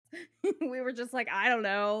We were just like, I don't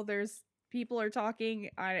know. There's people are talking.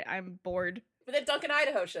 I'm bored. But then Duncan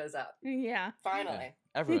Idaho shows up. Yeah. Finally.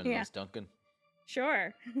 Everyone Yeah. loves Duncan.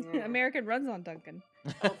 Sure. Mm. American runs on Duncan.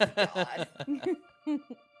 Oh, God.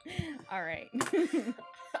 All right.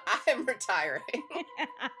 I'm retiring.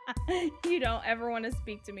 You don't ever want to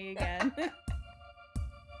speak to me again.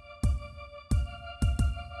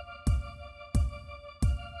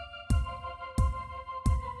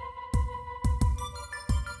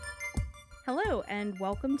 Hello, and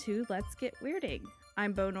welcome to Let's Get Weirding.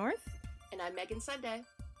 I'm Bo North. And I'm Megan Sunday.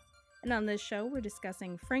 And on this show, we're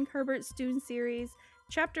discussing Frank Herbert's Dune series,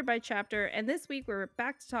 chapter by chapter. And this week, we're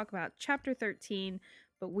back to talk about chapter 13.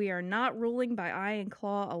 But we are not ruling by eye and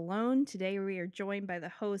claw alone. Today, we are joined by the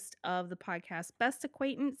host of the podcast Best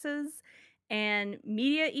Acquaintances and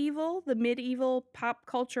Media Evil, the medieval pop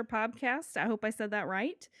culture podcast. I hope I said that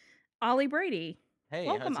right. Ollie Brady. Hey,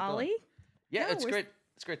 Welcome, how's it Ollie. going? Yeah, No, it's we're- great.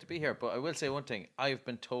 It's great to be here. But I will say one thing: I've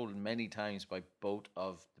been told many times by both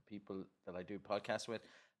of the people that I do podcasts with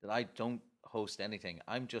that I don't host anything.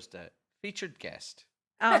 I'm just a featured guest.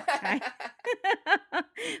 Oh, okay.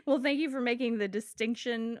 Well, thank you for making the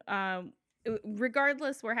distinction.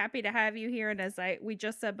 Regardless, we're happy to have you here. And as we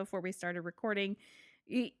just said before we started recording,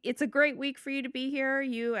 it's a great week for you to be here,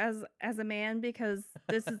 you as a man, because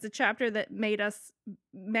this is the chapter that made us,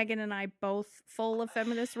 Megan and I, both full of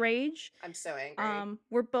feminist rage. I'm so angry.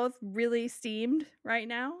 We're both really steamed right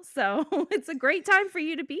now, so it's a great time for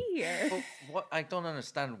you to be here. But what I don't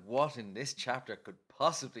understand what in this chapter could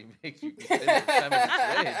possibly make you consider feminist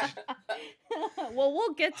rage. Well,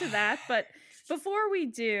 we'll get to that, but before we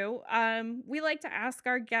do, we like to ask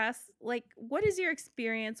our guests, like, what is your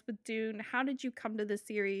experience with Dune? How did you come to the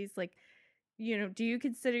series? Like, do you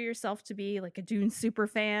consider yourself to be like a Dune super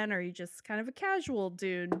fan, or are you just kind of a casual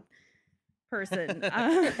Dune person?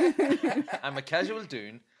 I'm a casual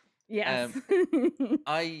Dune. Yes.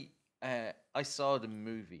 I saw the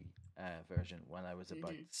movie version when I was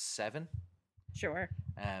about 7. Sure.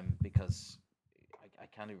 Because I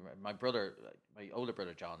can't even remember. My brother, my older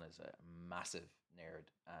brother John, is a massive nerd,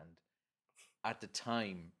 and at the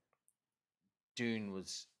time, Dune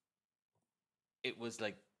was. It was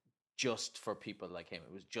like just for people like him.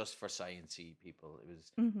 It was just for sciencey people. It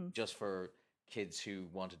was Mhm. just for kids who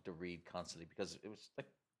wanted to read constantly because it was like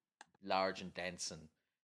large and dense, and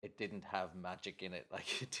it didn't have magic in it.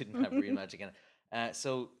 Like it didn't have real magic in it.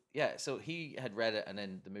 So yeah, so he had read it, and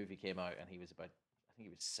then the movie came out, and he was about, I think he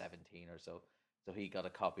was 17 or so. So he got a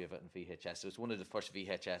copy of it in VHS. It was one of the first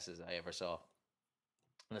VHSs I ever saw.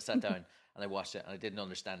 And I sat down and I watched it, and I didn't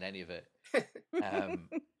understand any of it.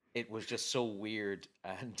 It was just so weird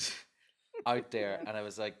and out there. And I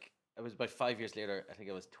was like, it was about 5 years later. I think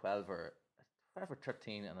I was 12 or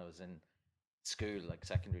 13, and I was in school, like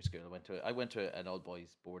secondary school. I went to an old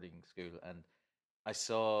boys boarding school, and I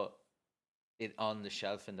saw it on the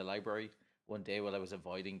shelf in the library one day while I was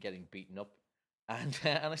avoiding getting beaten up, and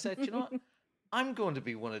and I said, you know what, I'm going to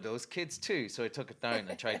be one of those kids too. So I took it down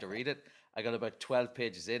and tried to read it. I got about 12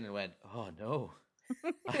 pages in and went, oh no,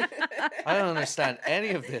 I don't understand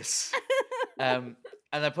any of this. And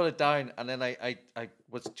I put it down, and then I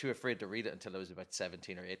was too afraid to read it until I was about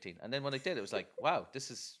 17 or 18. And then when I did, it was like, wow,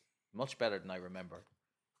 this is much better than I remember.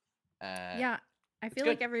 Yeah, I feel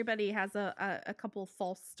like everybody has a couple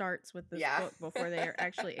false starts with this book before they are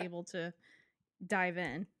actually able to dive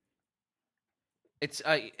in. It's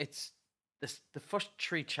the first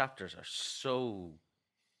 3 chapters are so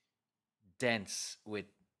dense with,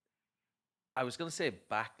 I was going to say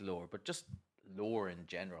back lore, but just lore in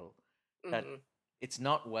general, that it's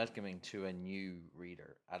not welcoming to a new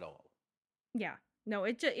reader at all. Yeah. No,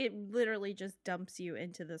 it literally just dumps you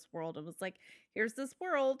into this world. It was like, here's this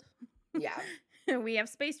world. Yeah. We have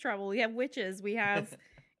space travel. We have witches. We have,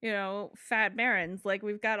 fat barons. Like,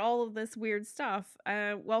 we've got all of this weird stuff.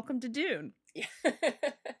 Welcome to Dune. Yeah.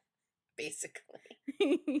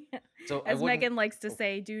 Basically. Yeah. So as Megan likes to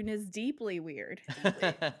say, Dune is deeply weird.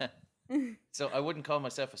 So I wouldn't call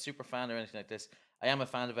myself a super fan or anything like this. I am a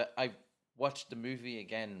fan of it. I watched the movie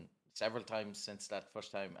again several times since that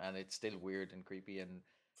first time, and it's still weird and creepy and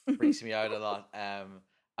freaks me out a lot.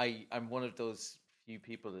 I'm one of those few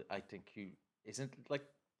people that I think who isn't like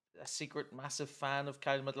a secret massive fan of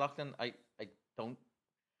Kyle MacLachlan. I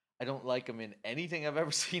don't like him in anything I've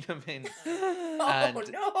ever seen him in. Oh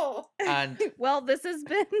no! And well, this has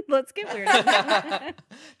been Let's Get Weird.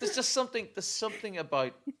 There's something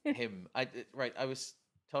about him. I was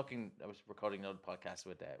recording another podcast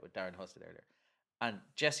with Darren Husted earlier, and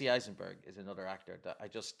Jesse Eisenberg is another actor that I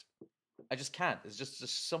just can't. There's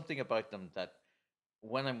just something about them that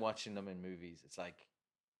when I'm watching them in movies, it's like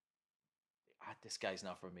this guy's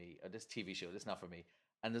not for me, or this TV show, this is not for me.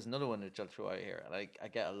 And there's another one that I'll throw out here, and I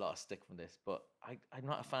get a lot of stick from this, but I'm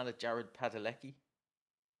not a fan of Jared Padalecki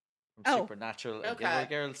from Oh, Supernatural and Okay. Gilmore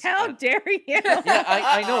Girls. how And dare you? yeah,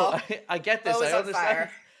 I know. Uh-oh. I get this. Bo is I on understand.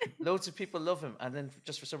 fire. Loads of people love him, and then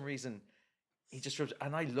just for some reason, he just rubs.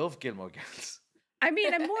 And I love Gilmore Girls. I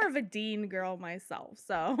mean, I'm more of a Dean girl myself,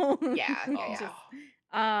 so Yeah, Oh. just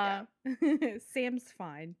Yeah. Sam's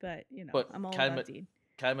fine, but you know, But I'm all Kyle about Mc- Dean.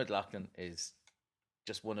 Kyle MacLachlan is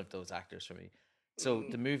just one of those actors for me. So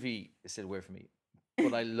Mm. the movie is still weird for me,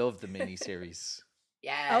 but I love the miniseries.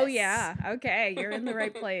 Yes. Oh yeah, okay, you're in the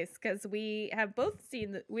right place because we have both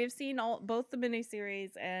seen we've seen both the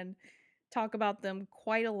miniseries and talk about them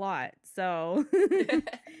quite a lot. So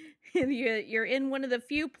you're in one of the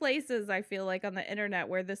few places I feel like on the internet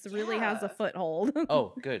where this really has a Yeah. foothold.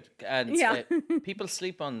 Oh, good. And yeah, people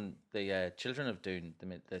sleep on the Children of Dune,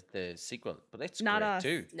 the sequel, but it's Not great us.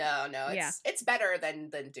 too. No, Yeah. it's better than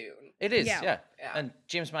Dune. It is, Yeah. yeah. Yeah. And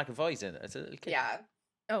James McAvoy's in it as a little kid. Yeah.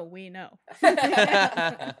 oh, we know.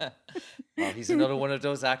 Oh, he's another one of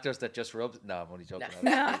those actors that just rubs. No, I'm only joking.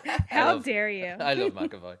 No. No, how love- dare you? I love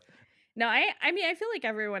McAvoy. No, I mean, I feel like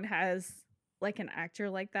everyone has like an actor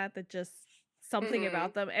like that just something Mhm.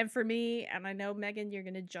 about them. And for me, and I know Megan, you're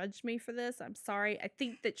gonna judge me for this. I'm sorry. I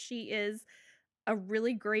think that she is a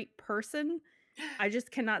really great person. I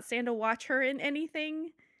just cannot stand to watch her in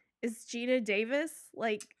anything. Is Gina Davis.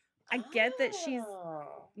 Like, I get that she's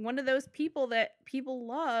Oh. one of those people that people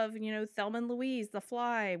love, you know, Thelma and Louise, The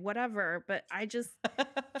Fly, whatever, but I just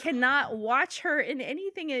cannot watch her in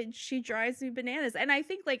anything, and she drives me bananas. And I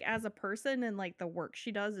think like as a person and like the work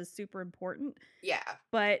she does is super important, Yeah.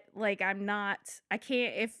 but like I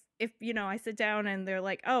can't, if you know, I sit down and they're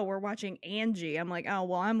like, oh, we're watching Angie, I'm like, oh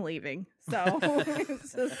well, I'm leaving. So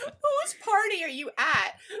it's just, Whose party are you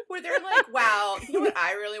at where they're like, wow, you know what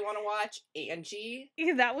I really want to watch? Angie.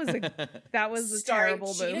 that was a Starring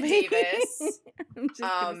terrible Gina movie. Davis. I'm just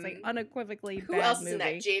gonna say Um, unequivocally Who bad else is movie. in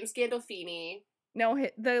that? James Gandolfini. No,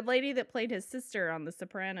 the lady that played his sister on The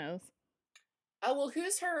Sopranos. Oh well,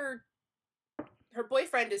 who's her? Her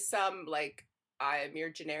boyfriend is some like I'm your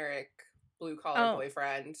generic blue collar Oh.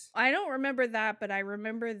 boyfriend. I don't remember that, but I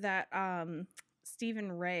remember that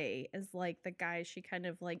Stephen Ray is like the guy she kind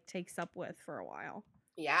of like takes up with for a while.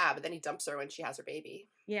 Yeah, but then he dumps her when she has her baby.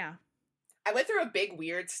 Yeah. I went through a big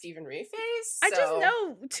weird Stephen Ray phase. I just so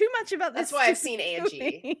know too much about this. That's why I've stupid seen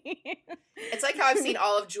Angie. movie. It's like how I've seen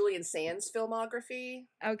all of Julian Sands' filmography.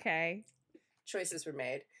 Okay. Choices were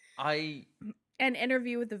made. I An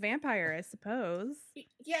Interview with the Vampire, I suppose.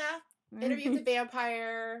 Yeah, Interview with the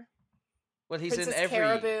Vampire. well, he's Princess in every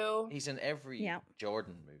Caribou. he's in every Yeah.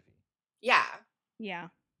 Jordan movie. Yeah, Yeah.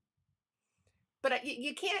 but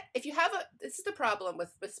you can't if you have a. This is the problem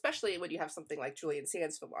with especially when you have something like Julian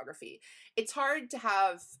Sands' filmography. It's hard to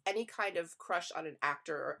have any kind of crush on an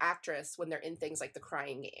actor or actress when they're in things like The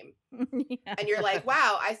Crying Game, yeah. and you're like,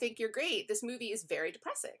 "Wow, I think you're great. This movie is very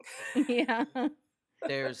depressing." Yeah.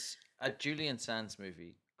 There's a Julian Sands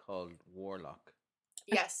movie called Warlock.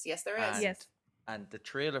 Yes, there is. And, Yes. and the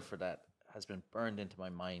trailer for that has been burned into my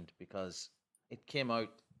mind because it came out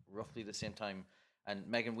roughly the same time. And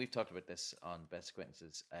Megan, we've talked about this on Best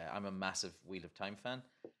Acquaintances. I'm a massive Wheel of Time fan,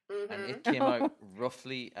 and Mhm. it came out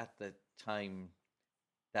roughly at the time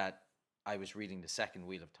that I was reading the second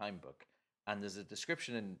Wheel of Time book. And there's a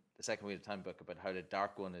description in the second Wheel of Time book about how the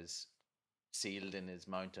Dark One is sealed in his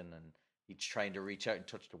mountain and he's trying to reach out and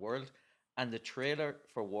touch the world. And the trailer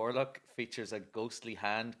for Warlock features a ghostly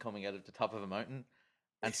hand coming out of the top of a mountain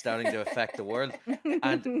and starting to affect the world.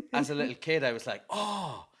 And as a little kid, I was like,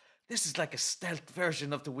 oh, this is like a stealth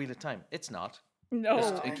version of the Wheel of Time. It's not. No,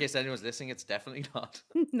 Just in case anyone's listening, it's definitely not.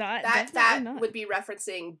 not That definitely not. would be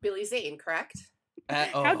referencing Billy Zane, correct?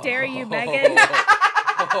 How dare you, Megan?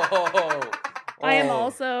 I am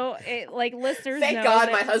also like listeners Thank know God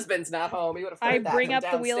that my husband's not home. He would have heard I that bring from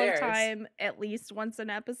up the Wheel of downstairs. Time at least once an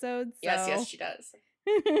episode. So. Yes, she does.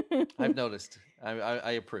 I've noticed.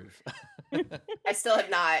 I approve. I still have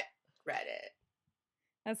not read it.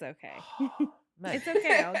 That's okay. Man, It's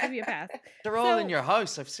okay. I'll give you a pass. they're all in So- your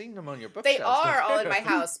house. I've seen them on your bookshelves. They are all in my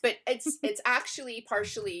house, but it's actually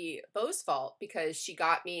partially Bo's fault because she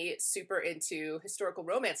got me super into historical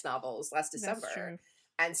romance novels last That's December. true.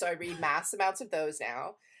 And so I read mass amounts of those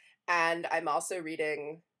now. And I'm also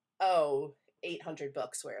reading 800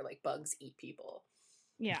 books where like bugs eat people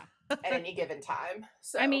Yeah. at any given time.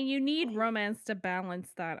 So I mean, you need romance to balance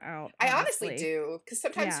that out. I honestly honestly. do, because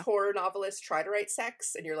sometimes Yeah. horror novelists try to write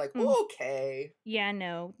sex, and you're like, Mm. okay. Yeah,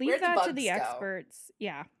 no. Leave Where'd the that to the bugs go? experts.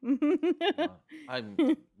 Yeah. I'm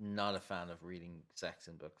not a fan of reading sex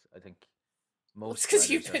in books. I think Well, it's most because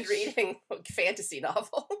you've writers been are reading fantasy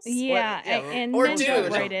novels. Yeah, yeah, and Or men Dune.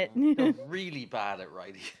 don't writers write it. they're really bad at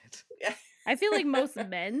writing it. Yeah. I feel like most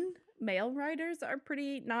male writers are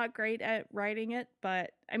pretty not great at writing it,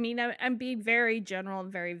 but I mean, I'm being very general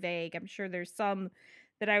and very vague. I'm sure there's some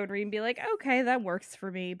that I would read and be like, okay, that works for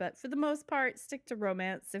me. But for the most part, stick to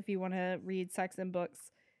romance if you want to read sex in books.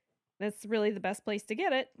 That's really the best place to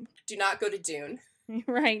get it. Do not go to Dune.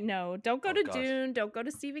 Right? No, don't go Oh to God. Dune. Don't go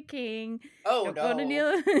to Stephen King. Oh Don't go to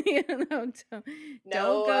no. Neil. Don't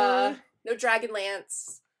No go. no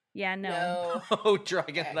Dragonlance. Yeah, no. No. Oh,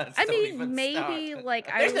 Dragonlance! I Don't mean, even maybe start. like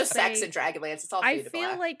I There's no will sex say, in Dragonlance. It's all I fade to feel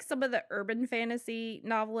black. like some of the urban fantasy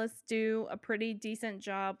novelists do a pretty decent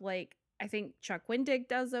job. Like I think Chuck Wendig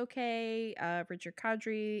does okay. Richard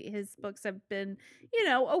Kadri, his books have been,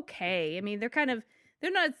 okay. I mean,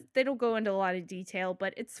 they don't go into a lot of detail,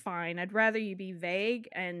 but it's fine. I'd rather you be vague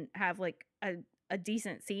and have like a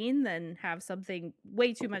decent scene than have something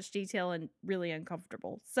way too much detail and really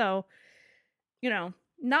uncomfortable. So,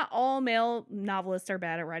 not all male novelists are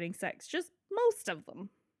bad at writing sex, just most of them.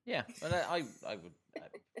 Yeah, and I would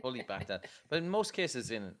fully back that. But in most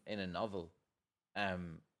cases, in a novel,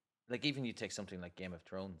 like even you take something like Game of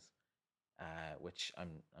Thrones, which I'm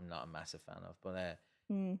not a massive fan of, but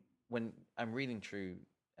Mm. when I'm reading through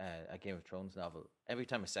a Game of Thrones novel, every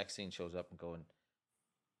time a sex scene shows up, I'm going,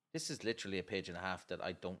 this is literally a page and a half that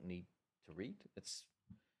I don't need to read.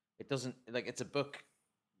 It doesn't like it's a book.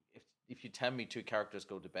 If you tell me two characters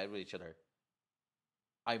go to bed with each other,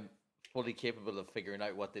 I'm fully capable of figuring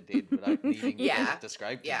out what they did without needing Yeah. to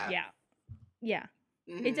describe to Yeah. me. Yeah.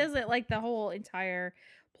 Mhm. It doesn't, like, the whole entire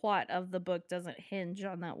plot of the book doesn't hinge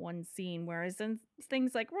on that one scene, whereas in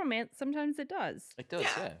things like romance, sometimes it does. It does,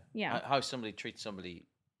 Yeah. yeah. Yeah. How somebody treats somebody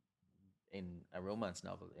in a romance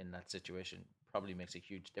novel in that situation probably makes a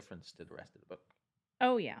huge difference to the rest of the book.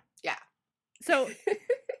 Oh, yeah. Yeah. So,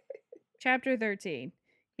 chapter 13.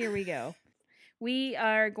 Here we go. We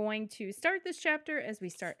are going to start this chapter, as we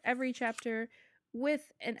start every chapter,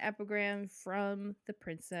 with an epigram from the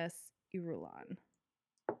Princess Irulan.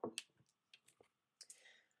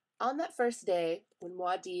 On that first day, when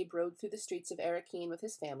Muad'Dib rode through the streets of Arrakeen with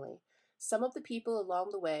his family, some of the people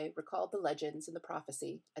along the way recalled the legends and the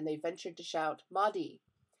prophecy, and they ventured to shout, Mahdi!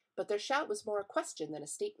 But their shout was more a question than a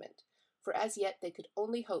statement, for as yet they could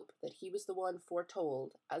only hope that he was the one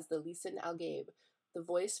foretold as the Lisan al-Gaib, the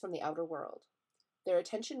voice from the outer world. Their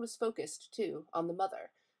attention was focused, too, on the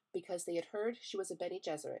mother, because they had heard she was a Bene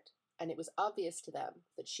Gesserit, and it was obvious to them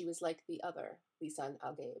that she was like the other Lisan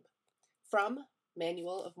al-Gaib. From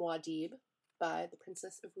Manual of Muad'Dib by the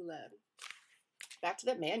Princess of Rulan. Back to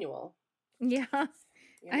that manual. Yeah.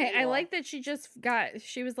 Your I manual. like that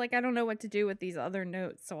she was like, I don't know what to do with these other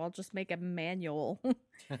notes, so I'll just make a manual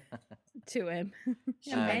to him.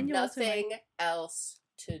 She A Um, had manual to my- nothing else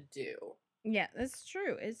to do. Yeah, that's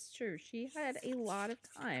true. It's true. She had a lot of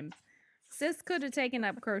time. Sis could have taken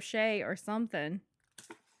up crochet or something.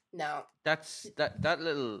 No. That's that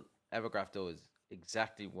little epigraph though is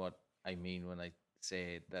exactly what I mean when I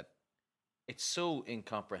say that it's so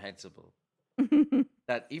incomprehensible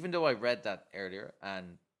that even though I read that earlier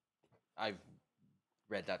and I've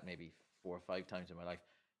read that maybe 4 or 5 times in my life,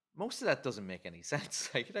 most of that doesn't make any sense.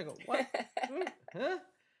 Like I go, what? Huh?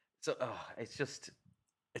 So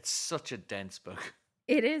it's such a dense book.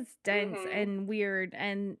 It is dense Mhm. and weird,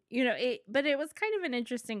 and but it was kind of an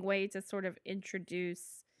interesting way to sort of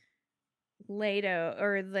introduce Leto,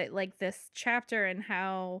 or like this chapter, and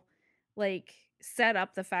how like set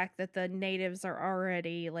up the fact that the natives are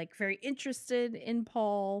already like very interested in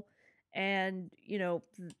Paul, and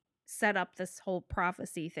set up this whole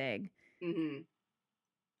prophecy thing. hmm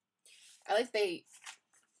I like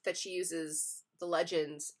that she uses the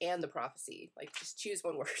legends and the prophecy. Like, just choose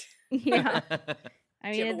one word. Yeah.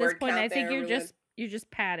 I Do you mean, have at a this word point, count I think there, you're just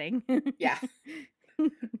padding. Yeah.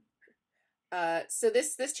 So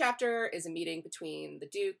this chapter is a meeting between the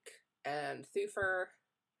Duke and Thufir,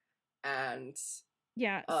 and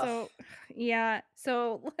Yeah. Ugh.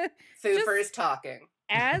 So Thufir's talking.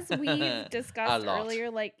 as we've A discussed lot. earlier,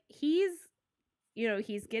 like he's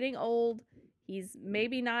getting old. He's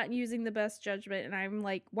maybe not using the best judgment, and I'm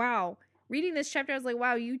like, wow. Reading this chapter, I was like,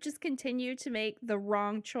 wow, you just continue to make the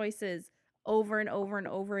wrong choices over and over and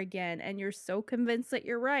over again, and you're so convinced that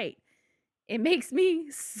you're right. It makes me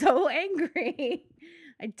so angry.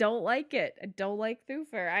 I don't like it. I don't like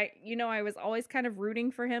Thufir. I was always kind of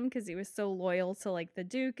rooting for him because he was so loyal to like the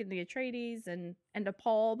Duke and the Atreides and to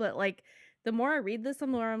Paul. But like, the more I read this, the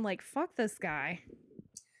more I'm like, fuck this guy.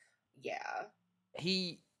 Yeah.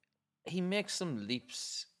 He makes some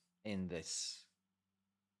leaps in this.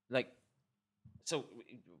 Like, so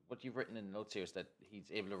what you've written in the notes here is that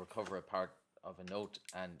he's able to recover a part of a note,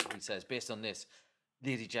 and he says, based on this,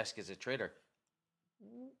 Lady Jessica's a traitor.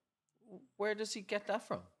 Where does he get that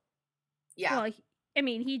from? Yeah. Well, I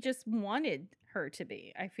mean, he just wanted her to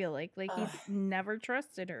be. I feel like Ugh. he's never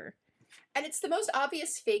trusted her. And it's the most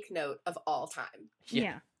obvious fake note of all time.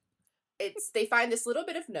 Yeah. They find this little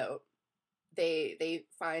bit of note. They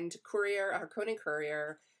find a Harkonnen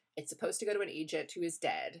courier. It's supposed to go to an agent who is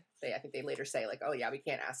dead. I think they later say, like, oh yeah, we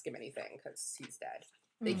can't ask him anything because he's dead.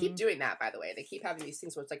 They keep doing that, by the way. They keep having these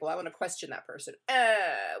things where it's like, well, I want to question that person.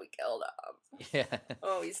 We killed him. Yeah.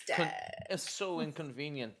 Oh, he's dead. It's so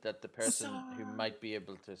inconvenient that the person who might be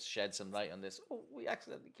able to shed some light on this, oh, we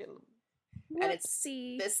accidentally killed him. And it's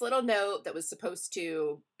this little note that was supposed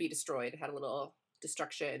to be destroyed. It had a little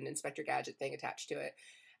destruction Inspector Gadget thing attached to it.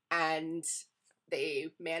 And they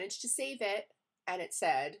managed to save it. And it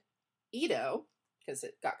said, Ito, because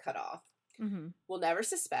it got cut off, will never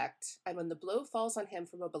suspect. And when the blow falls on him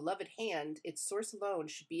from a beloved hand, its source alone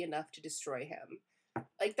should be enough to destroy him.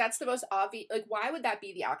 Like, that's the most obvious. Like, why would that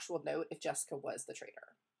be the actual note if Jessica was the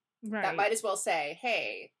traitor? Right. That might as well say,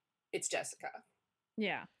 hey, it's Jessica.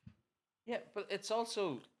 Yeah. Yeah, but it's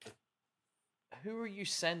also, who are you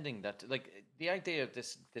sending that to? Like, the idea of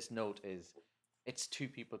this note is it's two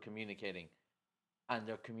people communicating, and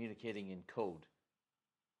they're communicating in code.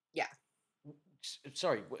 Yeah.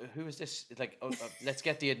 Sorry, who is this? Like, let's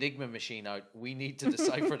get the Enigma machine out. We need to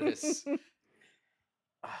decipher this.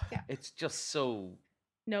 Yeah. It's just so...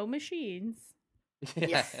 No machines.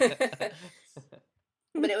 Yeah.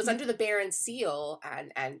 But it was under the Baron's seal,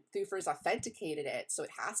 and Thufir's authenticated it, so it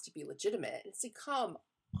has to be legitimate. It's like, come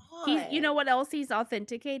on. You know what else he's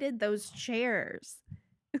authenticated? Those chairs.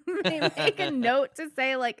 They make a note to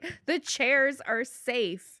say, like, the chairs are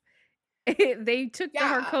safe. They took the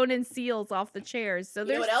Harkonnen seals off the chairs, so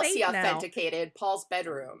they're safe now. You know what else he now. authenticated? Paul's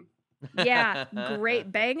bedroom. Yeah,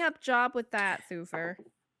 great bang up job with that, Thufir.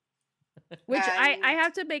 Which I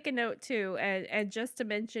have to make a note too, and just to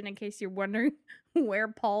mention, in case you're wondering where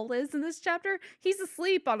Paul is in this chapter, he's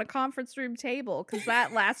asleep on a conference room table because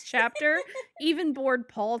that last chapter even bored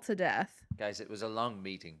Paul to death. Guys, it was a long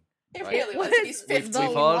meeting. It really was. He's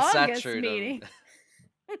We've all sat through meeting.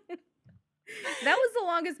 That was the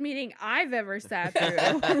longest meeting I've ever sat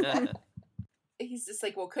through. He's just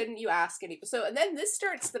like, well, couldn't you ask any? So, and then this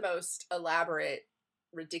starts the most elaborate,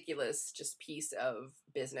 ridiculous, just piece of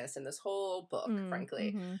business in this whole book,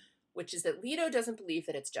 frankly, which is that Leto doesn't believe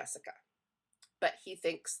that it's Jessica, but he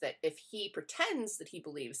thinks that if he pretends that he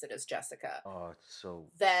believes that it's Jessica,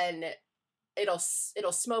 then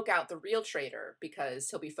it'll smoke out the real traitor because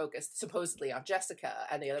he'll be focused supposedly on Jessica,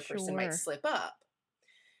 and the other person might slip up.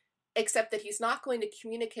 Except that he's not going to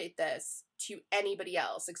communicate this to anybody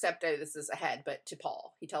else, except this is ahead, but to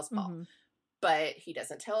Paul. He tells Paul. But he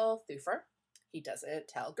doesn't tell Thufir. He doesn't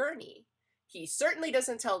tell Gurney. He certainly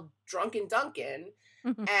doesn't tell Drunken Duncan.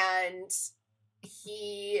 And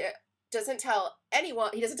he doesn't tell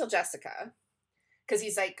anyone. He doesn't tell Jessica. Because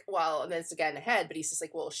he's like, well, and then it's again ahead, but he's just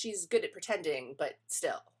like, well, she's good at pretending, but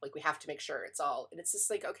still, like, we have to make sure it's all. And it's just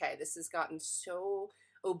like, okay, this has gotten so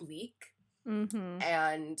oblique.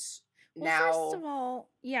 And now, first of all,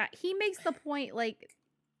 yeah, he makes the point, like,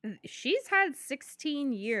 she's had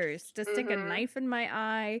 16 years to stick a knife in my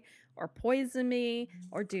eye or poison me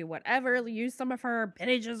or do whatever, use some of her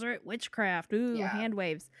Bene Gesserit witchcraft, hand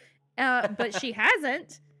waves, but she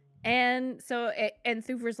hasn't. And so, and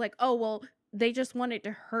Thufir's like, oh, well, they just want it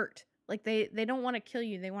to hurt. Like, they don't want to kill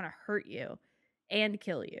you, they want to hurt you and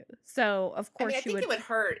kill you. So of course, I think it would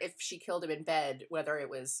hurt if she killed him in bed, whether it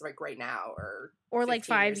was like right now or like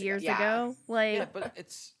 5 years ago. Like, yeah, but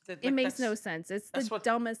it makes no sense. It's the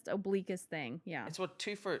dumbest, obliquest thing. Yeah, it's what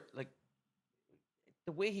Thufir, like,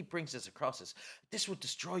 the way he brings this across is, this would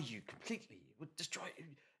destroy you completely. It would destroy you.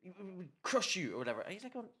 It would crush you or whatever. And he's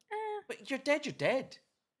like, but you're dead. You're dead.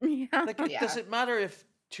 Yeah. Like, does it matter if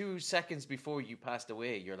 2 seconds before you passed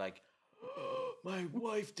away, you're like, oh, my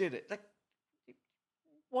wife did it? Like,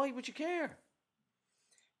 why would you care?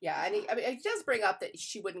 Yeah, and he does bring up that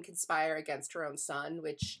she wouldn't conspire against her own son,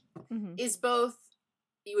 which is both,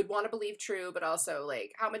 you would want to believe true, but also,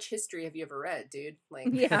 like, how much history have you ever read, dude? Like,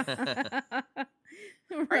 yeah.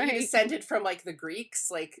 Are you descended from, like, the Greeks?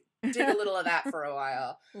 Like, dig a little of that for a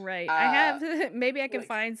while. Right. I have, maybe I can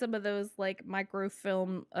find some of those, like,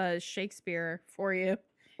 microfilm Shakespeare for you.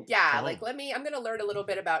 Yeah, like, I'm going to learn a little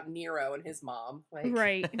bit about Nero and his mom. Like,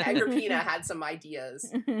 right. Agrippina had some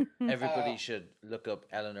ideas. Everybody should look up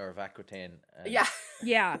Eleanor of Aquitaine. Yeah.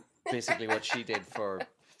 Yeah. Basically what she did for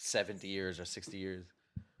 70 years or 60 years.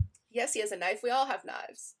 Yes, he has a knife. We all have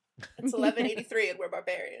knives. It's 1183 and we're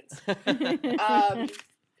barbarians.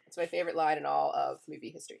 It's my favorite line in all of movie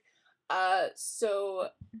history. So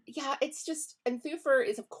yeah, it's just, and Thufir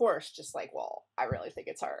is of course just like, well, I really think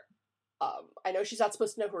it's her. I know she's not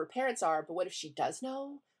supposed to know who her parents are, but what if she does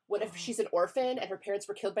know? What if she's an orphan and her parents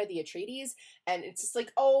were killed by the Atreides? And it's just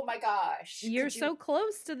like, oh my gosh. You're so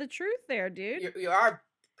close to the truth there, dude. You are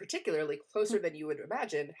particularly closer than you would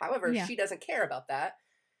imagine. However, Yeah. she doesn't care about that.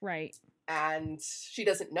 Right. And she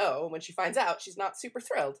doesn't know. When she finds out, she's not super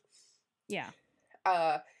thrilled. Yeah.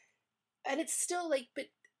 And it's still like, but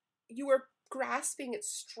you are grasping at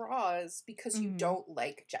straws because you don't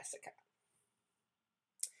like Jessica.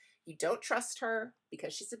 You don't trust her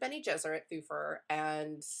because she's a Bene Gesserit Thufir,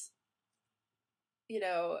 and, you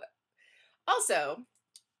know, also,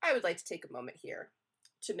 I would like to take a moment here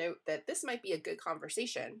to note that this might be a good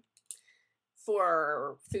conversation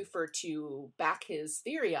for Thufir to back his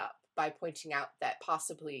theory up by pointing out that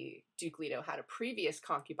possibly Duke Leto had a previous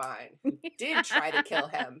concubine who did try to kill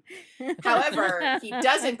him. However, he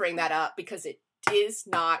doesn't bring that up because it is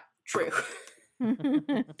not true.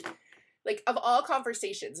 Like, of all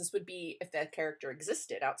conversations, this would be, if that character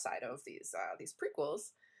existed outside of these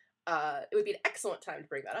prequels, it would be an excellent time to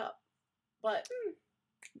bring that up. But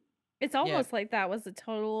It's almost like that was a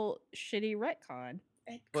total shitty retcon.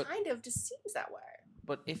 It kind of just seems that way.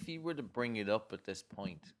 But if he were to bring it up at this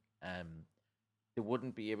point, they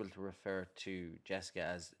wouldn't be able to refer to Jessica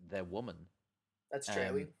as the woman. That's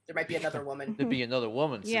true. There might be another woman. There'd be another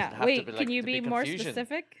woman. So Yeah. Wait, can you be more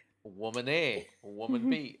specific? Woman A, woman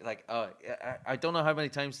B. Like, I don't know how many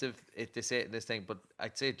times they say it in this thing, but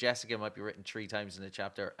I'd say Jessica might be written 3 times in a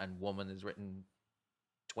chapter, and woman is written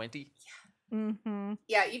 20. Yeah. Mm-hmm.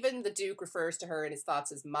 Yeah, even the Duke refers to her in his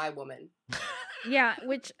thoughts as my woman. Yeah,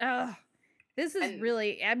 which, this is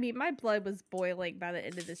really, I mean, my blood was boiling by the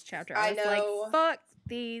end of this chapter. I was know. like, fuck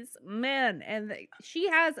these men. And she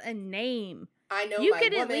has a name. I know. You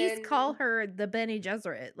could at least call her the Bene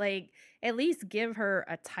Gesserit. Like, at least give her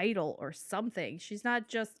a title or something. She's not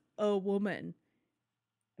just a woman.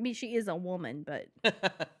 I mean, she is a woman, but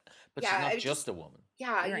but she's not just a woman.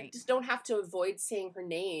 Yeah, right. You just don't have to avoid saying her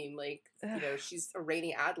name. Like, you know, she's a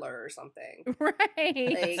Rainy Adler or something.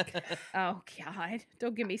 Right. Like, oh God,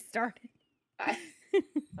 don't get me started.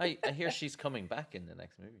 I hear she's coming back in the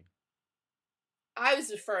next movie. I was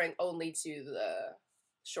referring only to the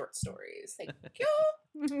short stories. Thank you.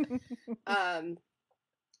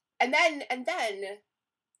 And then,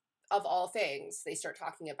 of all things, they start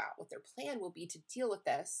talking about what their plan will be to deal with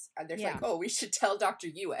this. And they're like, oh, we should tell Dr.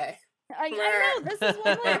 Yue. I know, this is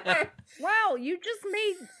one like, wow, you just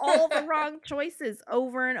made all the wrong choices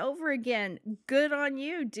over and over again. Good on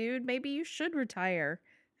you, dude. Maybe you should retire.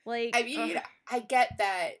 Like, I mean, I get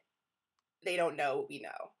that they don't know what we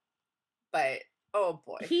know. But, oh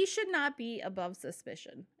boy. He should not be above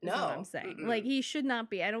suspicion, is what I'm saying. Like, he should not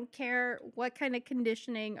be. I don't care what kind of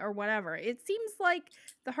conditioning or whatever. It seems like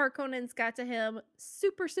the Harkonnens got to him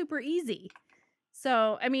super, super easy.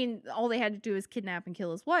 So, I mean, all they had to do is kidnap and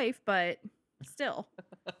kill his wife, but still.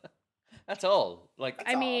 That's all. Like,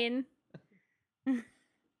 I mean.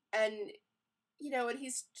 And, you know, and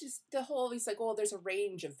he's just, he's like, well, there's a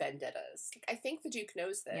range of vendettas. Like, I think the Duke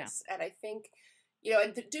knows this. Yeah. And I think, you know,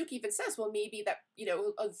 and the Duke even says, well, maybe that, you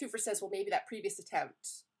know, Thufir says, well, maybe that previous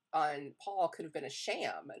attempt on Paul could have been a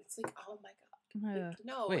sham. And it's like, oh my God. Like,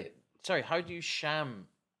 no. Wait, sorry, how do you sham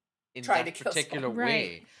in try that to particular way?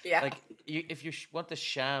 Right. Yeah. Like, if you want to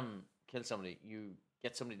sham kill somebody, you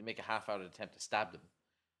get somebody to make a half-hour attempt to stab them.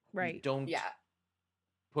 Right. You don't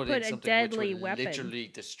put in a something deadly which will weapon. literally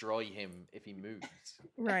destroy him if he moves.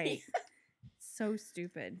 Right. So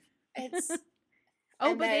stupid. It's...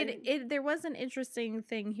 Oh, but there was an interesting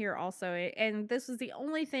thing here also, and this was the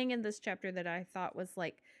only thing in this chapter that I thought was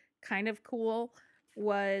like kind of cool,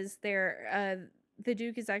 was the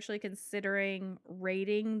Duke is actually considering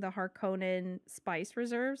raiding the Harkonnen spice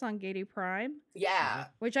reserves on Giedi Prime. Yeah.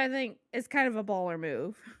 Which I think is kind of a baller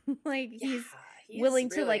move. Like, he's willing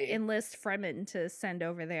to like enlist Fremen to send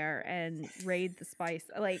over there and raid the spice.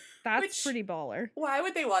 Like, that's pretty baller. Why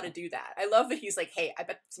would they want to do that? I love that he's like, hey, I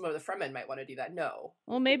bet some of the Fremen might want to do that. No.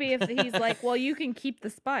 Well, maybe if he's like, well, you can keep the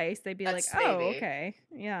spice, they'd be like, oh, okay.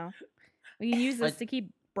 Yeah. We can use this to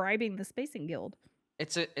keep bribing the Spacing Guild.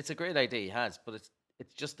 It's a great idea he has, but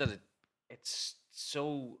it's just that it's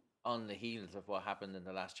so on the heels of what happened in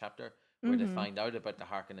the last chapter, where they find out about the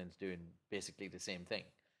Harkonnens doing basically the same thing.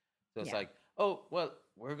 So it's like, oh, well,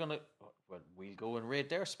 we'll go and raid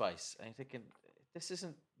their spice. And I'm thinking,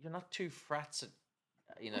 you're not 2 frats at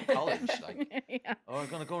college. Like, oh, we're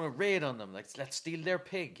going to go and raid on them. Like, let's steal their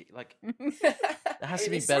pig. Like, there has to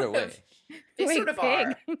be a better way. They sort of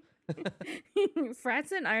are.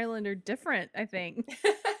 Frats in Ireland are different, I think.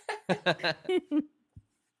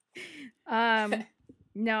 um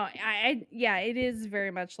no, yeah, it is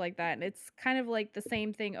very much like that, and it's kind of like the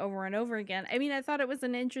same thing over and over again. I mean, I thought it was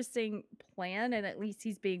an interesting plan, and at least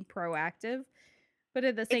he's being proactive, but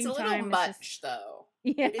at the It's same a little time it's just much, though.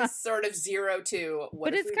 yeah. It is sort of 0 to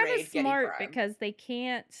what But if it's we kind of raid Getty smart Prime? because they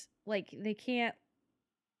can't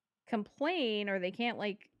complain, or they can't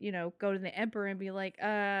go to the emperor and be like,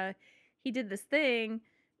 he did this thing,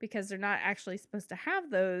 because they're not actually supposed to have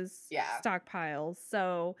those Yeah. stockpiles.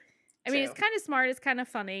 So I mean, it's True. kind of smart, it's kind of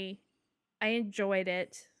funny. I enjoyed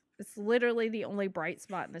it. It's literally the only bright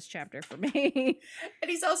spot in this chapter for me. And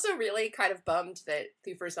he's also really kind of bummed that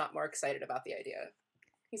Thufir's not more excited about the idea.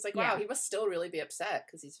 He's like, wow, Yeah. he must still really be upset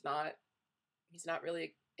because he's not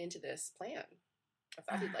really into this plan. I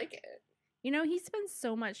thought he'd like it. He spends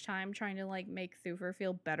so much time trying to make Thufir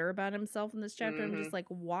feel better about himself in this chapter. I'm just like,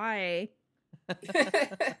 why?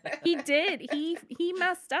 He did. He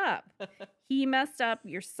messed up. He messed up.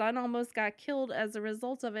 Your son almost got killed as a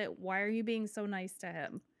result of it. Why are you being so nice to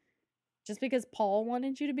him? Just because Paul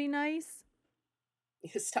wanted you to be nice?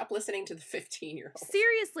 Stop listening to the 15-year-old.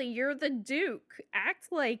 Seriously, you're the Duke.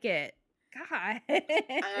 Act like it. God.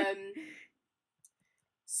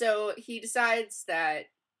 So he decides that,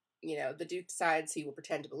 the Duke decides he will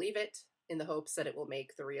pretend to believe it in the hopes that it will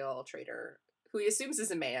make the real traitor, who he assumes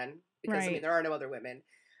is a man, because, Right. there are no other women,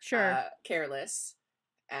 Sure. careless.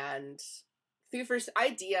 And Thufir's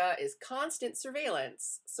idea is constant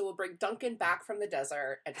surveillance, so we'll bring Duncan back from the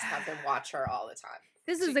desert and just have him watch her all the time.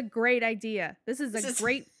 This is a great idea. This is a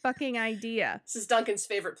great fucking idea. This is Duncan's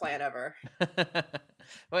favorite plan ever.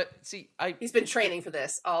 But see, He's been training for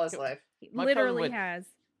this all his life. He literally has.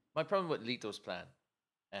 My problem with Leto's plan,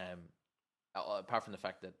 apart from the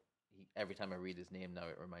fact that every time I read his name now,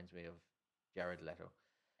 it reminds me of Jared Leto.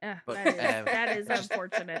 But, that is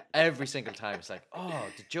unfortunate. Every single time, it's like, oh,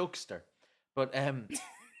 the jokester. But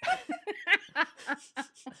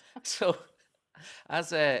so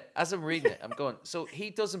as I'm reading it, I'm going, so he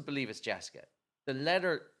doesn't believe it's Jessica. The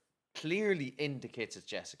letter clearly indicates it's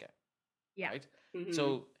Jessica. Yeah. Right? Mm-hmm.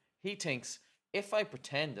 So he thinks, if I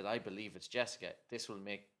pretend that I believe it's Jessica, this will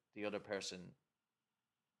make the other person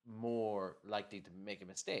more likely to make a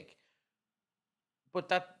mistake. But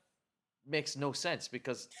that makes no sense,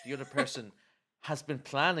 because the other person has been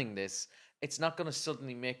planning this. It's not going to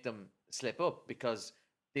suddenly make them slip up, because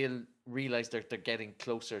they'll realize they're getting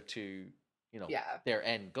closer to their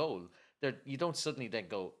end goal. You don't suddenly then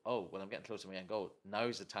go, oh, well, I'm getting closer to my end goal.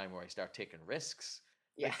 Now's the time where I start taking risks.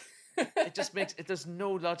 Yeah. It just makes it. There's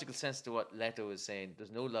no logical sense to what Leto is saying.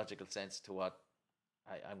 There's no logical sense to what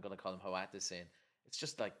I'm going to call him Hawat is saying. It's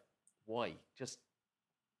just like, why? Just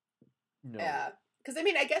no. Yeah, because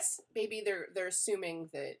I guess maybe they're assuming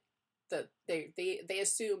that they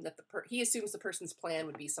assume that he assumes the person's plan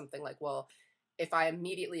would be something like, well, if I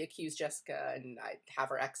immediately accuse Jessica and I have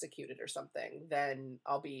her executed or something, then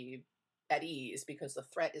I'll be at ease because the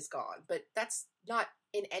threat is gone. But that's not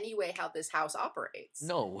in any way how this house operates.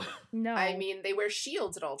 No. I mean, they wear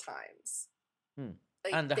shields at all times.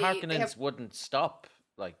 Like, and the Harkonnens wouldn't stop.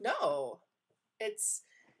 No, it's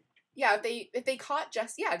if they caught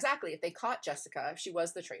exactly. If they caught Jessica, if she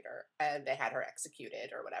was the traitor, and they had her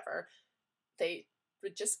executed or whatever, they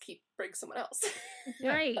would just bring someone else.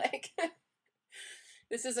 Right.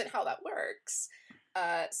 This isn't how that works.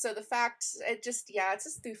 So the fact, it's just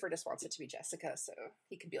Thufir just wants it to be Jessica, so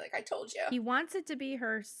he can be like, I told you. He wants it to be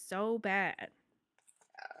her so bad.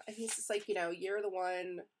 And he's just like, you're the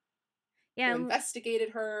one who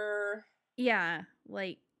investigated her. Yeah,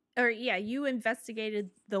 you investigated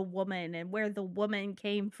the woman and where the woman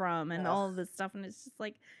came from and all of this stuff, and it's just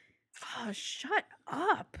like, oh, shut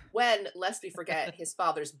up. When, lest we forget, his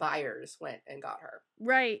father's buyers went and got her.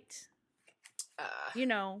 Right.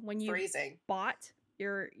 When you freezing. Bought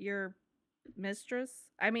your mistress.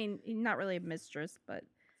 I mean, not really a mistress, but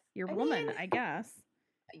your woman, I guess.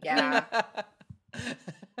 Yeah.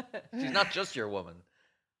 She's not just your woman,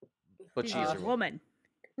 but she's your woman.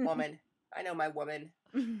 Woman. I know my woman.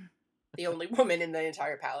 The only woman in the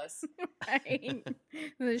entire palace. Right.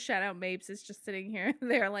 The shout-out Mapes is just sitting here.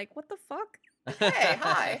 They're like, what the fuck? Hey,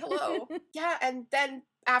 hi, hello. Yeah, and then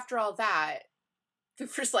after all that,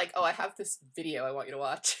 Thufir's like, oh, I have this video I want you to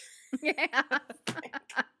watch. Yeah.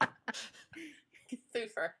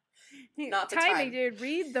 Thufir. Not the Timing, time. dude.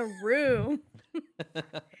 Read the room.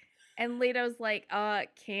 And Leto's like,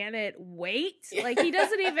 can it wait? Yeah. Like, he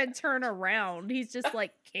doesn't even turn around. He's just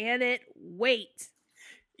like, can it wait?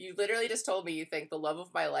 You literally just told me you think the love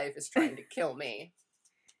of my life is trying to kill me.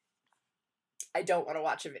 I don't want to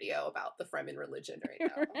watch a video about the Fremen religion right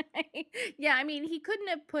now. Right? Yeah, I mean, he couldn't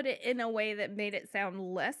have put it in a way that made it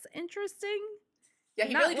sound less interesting. Yeah,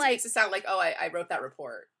 he Not really just like makes it sound like, oh, I wrote that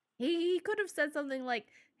report. he could have said something like,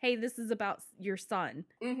 "Hey, this is about your son,"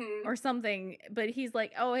 Mm-hmm. or something. But he's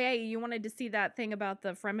like, "Oh, hey, you wanted to see that thing about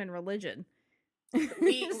the Fremen religion."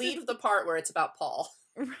 Leave the part where it's about Paul.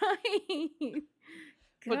 Right.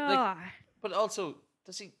 But God. but also,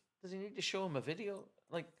 does he need to show him a video?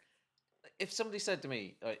 Like, if somebody said to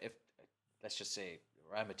me, if let's just say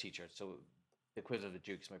I'm a teacher, so the equivalent of the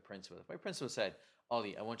Duke is my principal. If my principal said,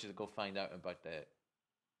 "Ollie, I want you to go find out about the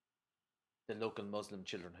local Muslim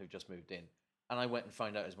children who just moved in," and I went and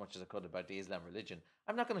found out as much as I could about the Islam religion,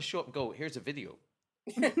 I'm not going to show up and go, "Here's a video."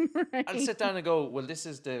 I'll sit down and go, "Well, this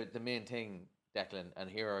is the main thing, Declan, and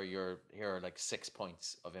here are like 6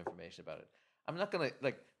 points of information about it." I'm not gonna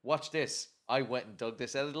like watch this. I went and dug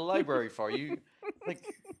this out of the library for you. Like,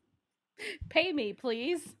 Pay me,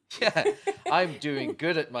 please. yeah, I'm doing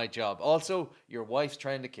good at my job. Also, your wife's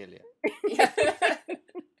trying to kill you. Yeah.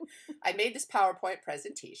 I made this PowerPoint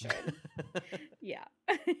presentation. Yeah.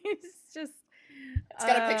 It's just It's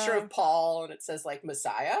got a picture of Paul and it says like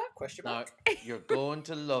Messiah? Question Now, mark. you're going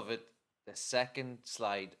to love it. The second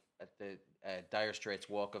slide at the Dire Straits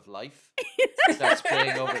Walk of Life starts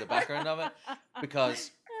playing over the background of it, because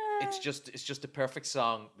it's just a perfect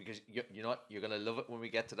song, because you know what, you're gonna love it when we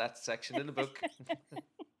get to that section in the book.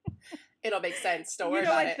 It'll make sense. Don't worry you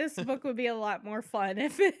know, about like it. this book would be a lot more fun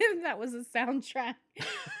if that was a soundtrack.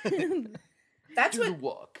 That's Do the what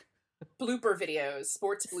walk. blooper videos,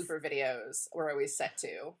 sports blooper videos, were always set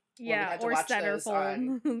to. Yeah, had to or watch those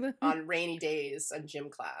centerfold. On rainy days in gym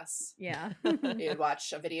class. Yeah. You would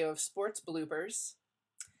watch a video of sports bloopers,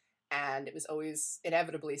 and it was always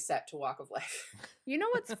inevitably set to Walk of Life. You know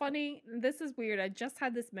what's funny? This is weird. I just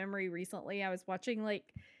had this memory recently. I was watching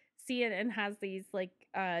like CNN has these like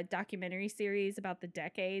documentary series about the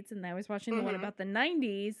decades, and I was watching the one Mhm. about the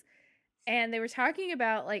 90s, and they were talking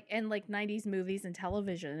about like 90s movies and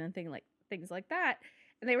television and things like that.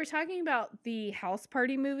 And they were talking about the house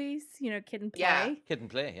party movies, you know, Kid and Play. Yeah. Kid and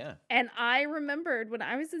Play, yeah. And I remembered when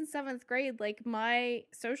I was in 7th grade, like my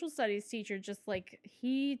social studies teacher just like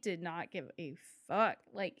he did not give a fuck.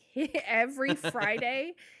 Like every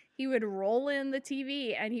Friday he would roll in the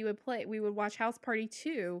TV and we would watch House Party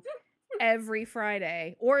 2 every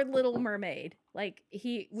Friday, or Little Mermaid. Like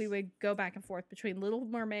we would go back and forth between Little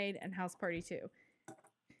Mermaid and House Party 2.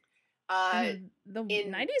 And the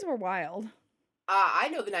 90s were wild. I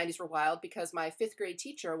know the 90s were wild because my 5th grade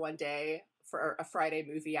teacher one day for a Friday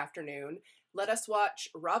movie afternoon let us watch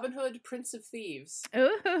Robin Hood, Prince of Thieves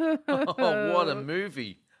Oh, what a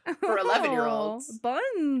movie. for 11-year-olds.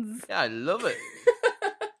 Buns. Yeah, I love it.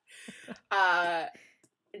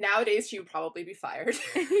 Nowadays she would probably be fired.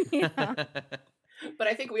 Yeah. But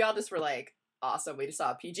I think we all just were like, awesome, we just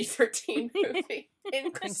saw a PG-13 movie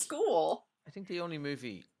in school. I think the only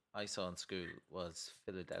movie I saw in school was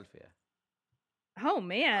Philadelphia. Oh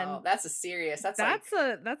man. Oh, that's a serious. That's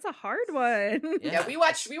a hard one. yeah. We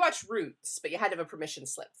watched Roots, but you had to have a permission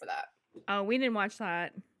slip for that. Oh, we didn't watch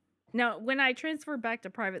that. No, when I transferred back to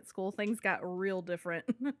private school, things got real different.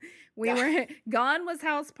 Gone was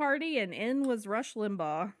House Party and in was Rush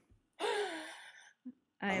Limbaugh.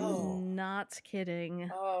 I'm not kidding.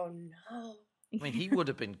 Oh no. I mean, he would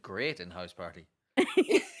have been great in House Party.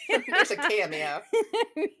 There's a cameo.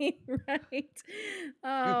 Right.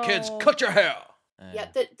 You kids, Oh. cut your hair. Yeah,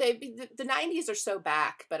 the 90s are so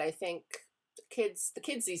back, but I think the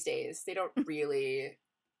kids these days, they aren't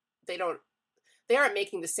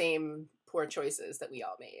making the same poor choices that we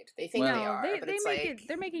all made. They think they are, but it's like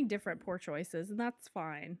they're making different poor choices, and that's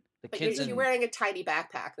fine. The but kids you're wearing a tiny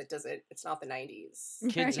backpack it's not the 90s.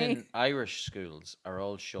 kids Right. in Irish schools are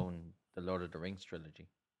all shown the Lord of the Rings trilogy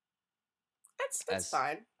That's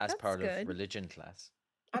fine. as That's part good. of religion class.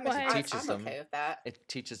 I'm What? I'm Teaches them- okay with that. It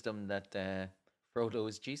teaches them that Frodo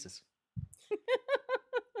is Jesus.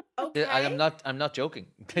 Okay. I'm not joking.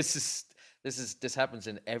 This happens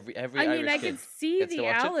in every I Irish mean, I kid could see gets to the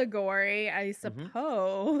watch it. allegory, I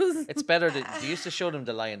suppose. It's better that they used to show them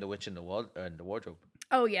the Lion, the Witch, and the wardrobe.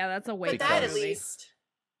 Oh yeah, that's a way But better that at because- movie. least.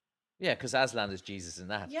 Yeah, because Aslan is Jesus in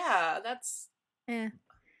that. Yeah, that's Eh.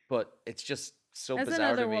 But it's just so That's bizarre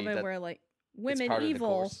another to me woman that where like it's women part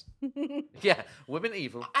evil. of the course. Yeah, women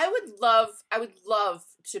evil. I would love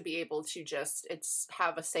to be able to just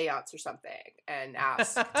have a seance or something and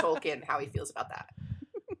ask Tolkien how he feels about that.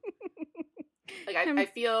 Like I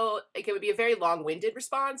feel like it would be a very long-winded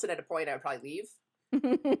response, and at a point I would probably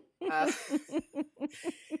leave.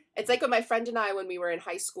 It's like when my friend and I, when we were in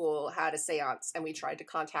high school, had a seance and we tried to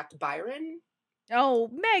contact Byron.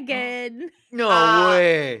 Oh, Megan. No Uh,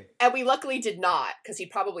 way. And we luckily did not, because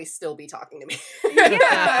he'd probably still be talking to me.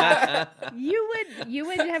 Yeah. You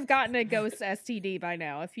would have gotten a ghost STD by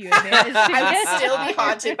now if you had managed to I would get still be there.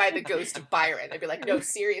 haunted by the ghost of Byron. I'd be like, no,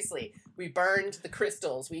 seriously, we burned the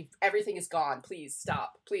crystals. Everything is gone. Please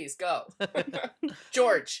stop. Please go.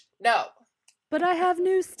 George, no. But I have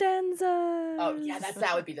new stanzas. Oh yeah,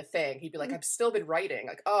 that would be the thing. He'd be like, I've still been writing.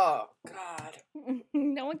 Like, oh God.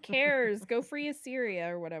 No one cares. Go free Assyria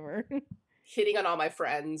or whatever. Hitting on all my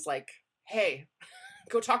friends, like, hey,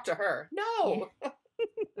 go talk to her. No.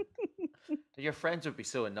 Your friends would be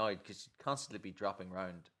so annoyed because you'd constantly be dropping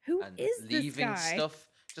around Who and is this leaving guy? stuff,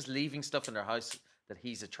 just leaving stuff in their house that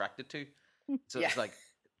he's attracted to. So Yeah. it's like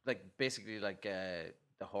basically like the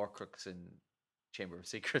Horcrux in Chamber of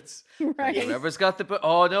Secrets. Like, Right. whoever's got the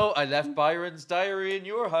oh no, I left Byron's diary in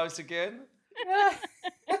your house again.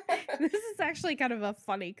 This is actually kind of a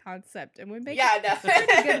funny concept and would make Yeah, a no.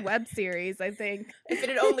 pretty good web series, I think. If it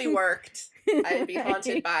had only worked, I'd be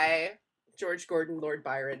haunted by George Gordon, Lord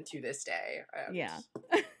Byron to this day. And Yeah.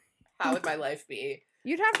 How would my life be?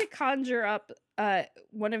 You'd have to conjure up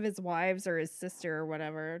one of his wives or his sister or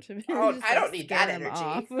whatever to Oh, just, I don't need scare that him energy.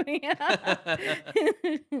 off.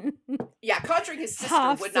 Yeah. Yeah, conjuring his sister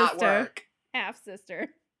Half would not sister. work. Half sister.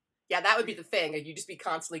 Yeah, that would be the thing. And you'd just be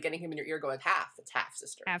constantly getting him in your ear going, half. It's half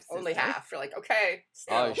sister. Half Only sister. half. You're like, okay.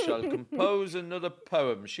 I Still. shall compose another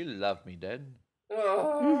poem. She'll love me then.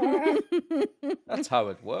 Oh, That's how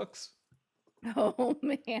it works. Oh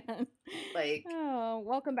man. like, Oh,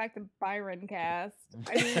 welcome back to Byron Cast.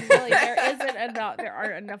 I mean, really, there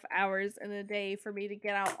aren't enough hours in the day for me to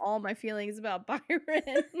get out all my feelings about Byron.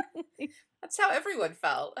 that's how everyone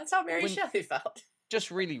felt. That's how Mary When- Shelley felt.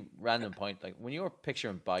 Just really random point. Like when you're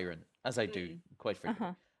picturing Byron, as I do quite frequently,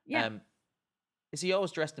 Uh-huh. Yeah. is he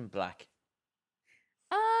always dressed in black?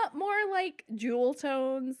 More like jewel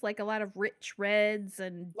tones, like a lot of rich reds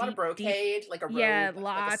and A lot of brocade, like a robe. yeah, like a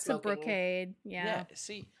lots of smoking- brocade. Yeah.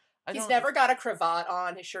 See, I He's don't- never got a cravat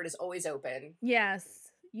on. His shirt is always open.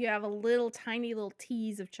 Yes. You have a little tiny little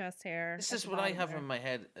tease of chest hair. This at is the what I bottom have there. in my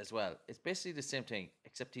head as well. It's basically the same thing,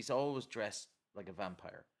 except he's always dressed like a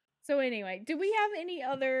vampire. So anyway, do we have any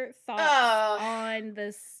other thoughts Oh, on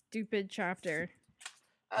this stupid chapter?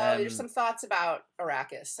 there's some thoughts about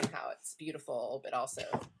Arrakis and how it's beautiful, but also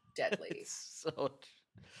deadly. It's so.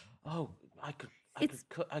 Oh, I It's-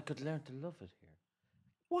 could learn to love it here.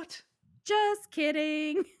 What? Just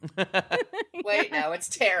kidding. Wait, no, it's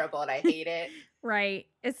terrible and I hate it. Right.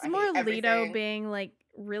 It's I hate more Leto everything. being like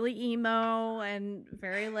really emo and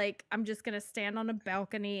very like I'm just gonna stand on a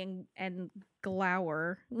balcony and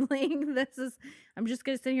glower. Like I'm just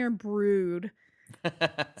gonna sit here and brood.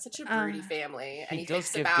 Such a broody Uh, family. And He he does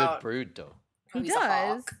thinks give about good brood though. how He he's does. a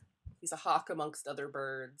hawk. He's a hawk amongst other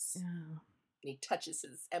birds. Yeah. And he touches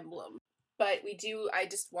his emblem. But I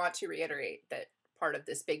just want to reiterate that part of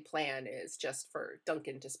this big plan is just for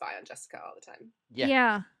Duncan to spy on Jessica all the time.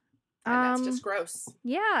 Yeah. And that's just gross.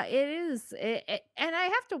 Yeah, it is. And I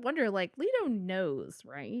have to wonder, like, Leto knows,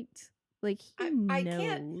 right? Like, he I knows.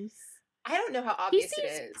 can't- I don't know how He obvious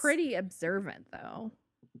seems it is. pretty observant, though.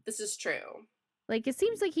 This is true. Like, it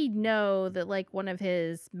seems like he'd know that, like, one of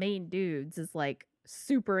his main dudes is, like,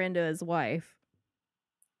 super into his wife.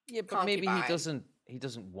 Yeah, but maybe Concubine. he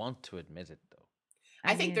doesn't want to admit it though.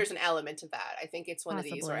 I think mean, there's an element of that. I think it's one of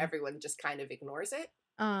these where Possibly. everyone just kind of ignores it.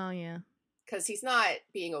 Oh, yeah. Because he's not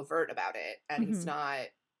being overt about it, and he's Mhm.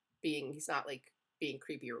 not like being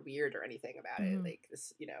creepy or weird or anything about Mhm. it, like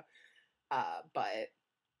this, but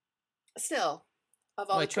still, of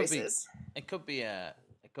all Well, the choices, it could be a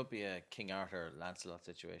King Arthur Lancelot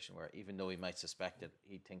situation where even though he might suspect it,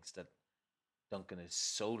 he thinks that Duncan is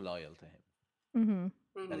so loyal to him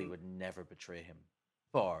Mm-hmm. that he would never betray him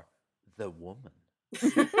for the woman.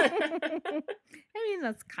 I mean,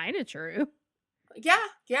 that's kind of true. yeah,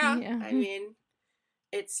 Yeah. I mean,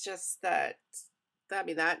 it's just that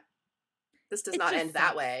this does It not just end that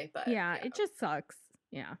sucks. way, but Yeah, it just sucks.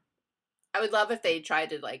 Yeah. I would love if they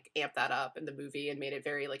tried to like amp that up in the movie and made it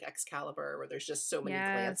very like Excalibur, where there's just so many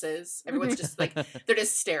Yes. glances. Everyone's just like they're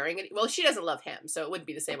just staring at. Well, she doesn't love him, so it wouldn't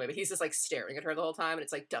be the same way. But he's just like staring at her the whole time, and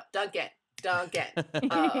it's like Duncan.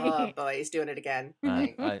 Oh boy, he's doing it again.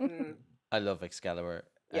 Like, mm, I love Excalibur.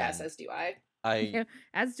 yes, and as do I. I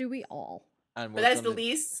As do we all. and But we're that is the gonna-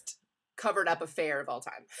 least covered up affair of all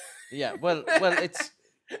time. Yeah, well,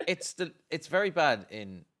 it's very bad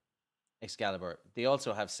in Excalibur. They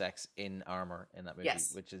also have sex in armor in that movie,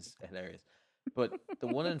 Yes. which is hilarious. But the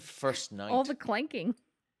one in First Night, All the clanking.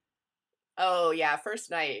 Oh yeah, first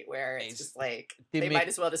night where it's It's- just like they they make- might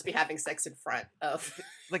as well just be having sex in front of.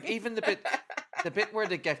 like even the bit the bit where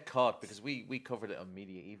they get caught, because we covered it on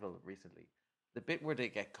Medieval recently. The bit where they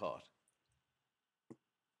get caught,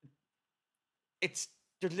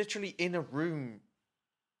 they're literally in a room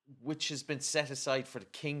which has been set aside for the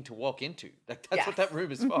king to walk into. Like that's Yeah. what that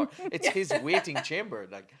room is for. It's Yeah. his waiting chamber.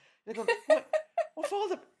 Like they're going, what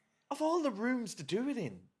of all the rooms to do it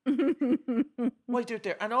in, why do it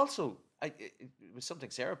there? And also, it was something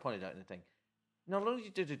Sarah pointed out in the thing. Not only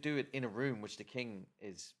did they do it in a room which the king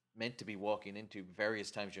is meant to be walking into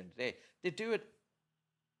various times during the day, they do it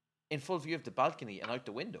in full view of the balcony and out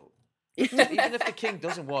the window. So even if the king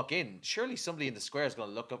doesn't walk in, surely somebody in the square is going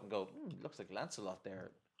to look up and go, looks like Lancelot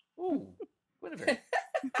there. Ooh, Guinevere.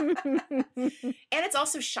 And it's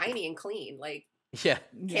also shiny and clean. Like Yeah.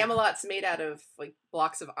 Camelot's made out of like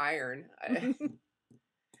blocks of iron.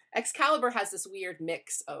 Excalibur has this weird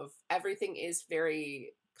mix of everything is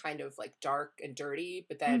very kind of like dark and dirty,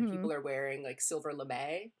 but then people are wearing like silver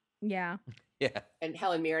lame. Yeah. Yeah. And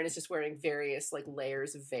Helen Mirren is just wearing various like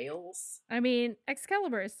layers of veils. I mean,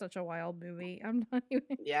 Excalibur is such a wild movie. I'm not even.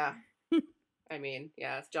 Yeah. I mean,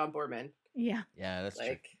 yeah, it's John Boorman. Yeah. Yeah, that's true.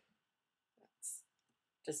 Like,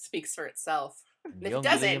 just speaks for itself. And And if young it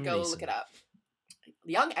doesn't, Liam go Neeson. look it up.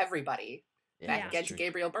 Young everybody. Yeah, Back Yeah. that's against true.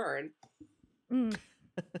 Gabriel Byrne. Mm.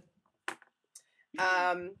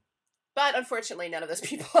 But unfortunately, none of those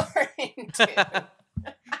people are into.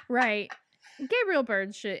 Right. Gabriel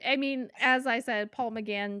Byrne should. I mean, as I said, Paul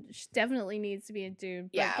McGann definitely needs to be in Dune.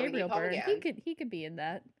 But Yeah, we need Gabriel Paul Byrne, McGann. he could be in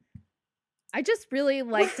that. I just really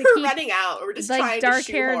like to We're keep running out. We're just like trying to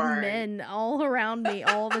dark-haired shoehorn. men all around me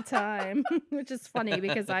all the time, which is funny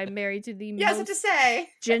because I'm married to the Yes, what to most say.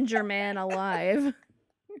 ginger man alive.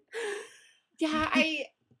 Yeah,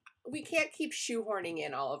 we can't keep shoehorning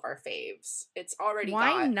in all of our faves. It's already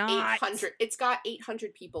Why got not? 800. It's got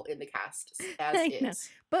 800 people in the cast as I know. is.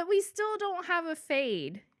 But we still don't have a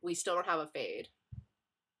fade. We still don't have a fade.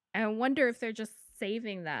 I wonder if they're just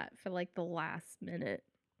saving that for like the last minute.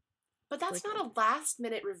 But that's Like- not a last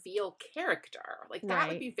minute reveal character. Like that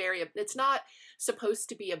would Right. be very. It's not supposed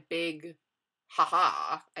to be a big,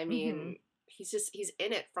 haha. I mean, he's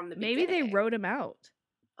in it from the Maybe beginning. they wrote him out.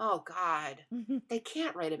 Oh God, they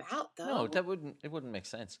can't write him out though. No, it wouldn't make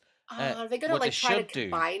sense. Are they gonna what they like try to should do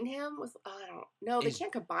combine him with? I don't know. They is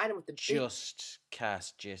can't combine him with the big. Just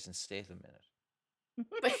cast Jason Statham in it.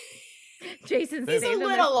 But Jason he's a Statham is-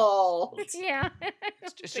 little old. Yeah.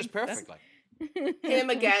 It's just Think so. perfect. Like Him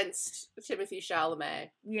against Timothy Chalamet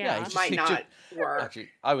Yeah. he just- might he not just- work. actually,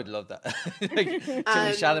 I would love that. Like Timothy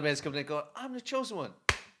Chalamet's coming in going, "I'm the chosen one.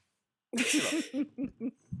 I'm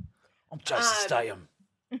Jason Statham."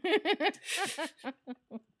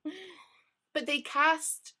 But they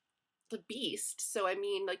cast the Beast, so I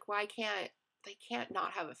mean, like, why can't they can't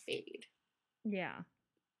not have a fade? Yeah.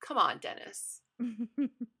 Come on, Dennis.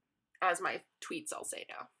 As my tweets, I'll say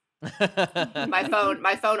now. My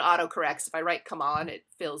My phone autocorrects. If I write "come on," it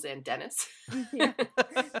fills in Dennis. Yeah.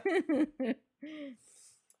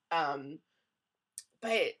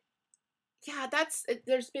 But yeah,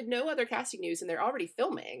 there's been no other casting news, and they're already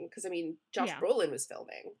filming because I mean, Josh Yeah. Brolin was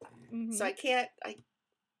filming, Mhm. so I can't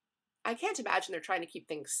imagine they're trying to keep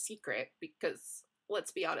things secret because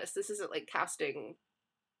let's be honest, this isn't like casting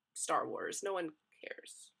Star Wars. No one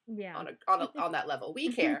cares Yeah. on that level.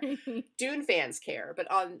 We care. Dune fans care, but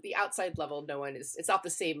on the outside level, no one is. It's not the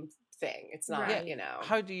same thing. It's not, Right. you know.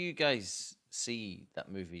 How do you guys see that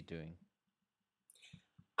movie doing?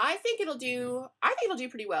 I think it'll do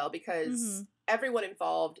pretty well because everyone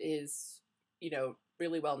involved is,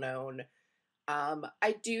 really well known.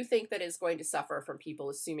 I do think that it's going to suffer from people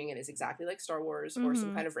assuming it is exactly like Star Wars or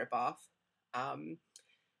some Mhm. kind of ripoff.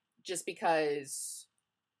 Just because,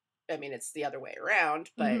 I mean, it's the other way around,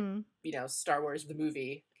 but Mhm. Star Wars the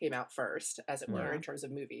movie came out first, as it were, Yeah. in terms of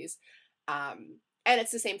movies. And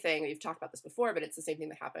it's the same thing. We've talked about this before, but it's the same thing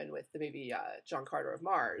that happened with the movie John Carter of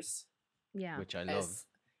Mars. Yeah. Which I love.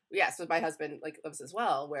 So my husband loves as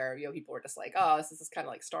well, where people were just like, "Oh, this is kind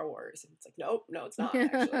of like Star Wars," and it's like, nope, no, it's not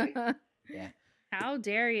actually. Yeah. How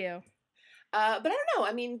dare you? But I don't know.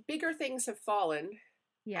 I mean, bigger things have fallen,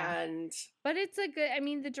 Yeah. and But it's a good, I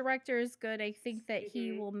mean, the director is good. I think that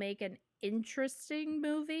he Mhm. will make an interesting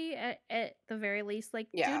movie at the very least. Like,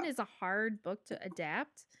 Yeah. Dune is a hard book to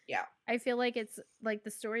adapt. Yeah. I feel like it's like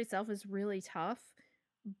the story itself is really tough,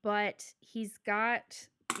 but he's got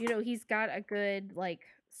a good like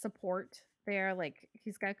support there. Like,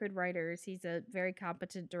 he's got good writers. He's a very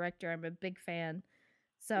competent director. I'm a big fan.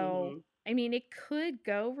 So, Mhm. I mean, it could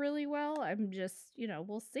go really well. I'm just,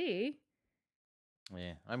 we'll see.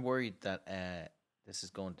 Yeah, I'm worried that this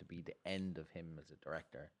is going to be the end of him as a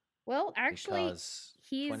director. Well, actually, Because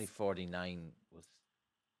he's 2049 was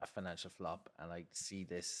a financial flop, and I see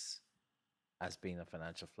this as being a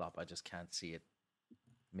financial flop. I just can't see it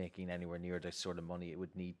making anywhere near the sort of money it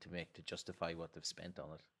would need to make to justify what they've spent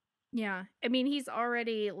on it. Yeah. I mean, he's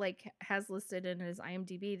already like has listed in his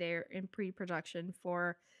IMDb they're in pre-production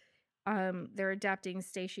for they're adapting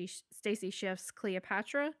Stacy Schiff's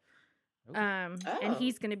Cleopatra. Oh, And Oh.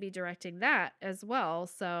 he's going to be directing that as well.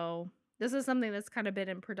 So this is something that's kind of been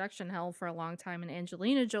in production hell for a long time, and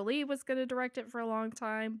Angelina Jolie was going to direct it for a long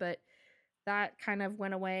time, but that kind of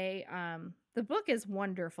went away. The book is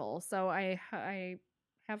wonderful, so I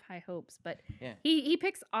have high hopes, but yeah. he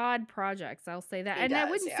picks odd projects, I'll say that. He And I does,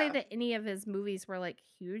 wouldn't say yeah. that any of his movies were like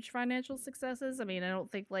huge financial successes. I mean, I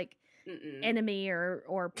don't think like Mm-mm. Enemy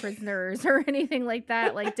or Prisoners or anything like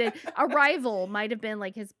that like did. Arrival might have been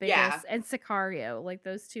like his biggest, Yeah. and Sicario, like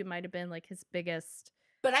those two might have been like his biggest.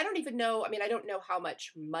 But I don't even know. I mean, I don't know how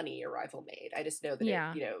much money Arrival made. I just know that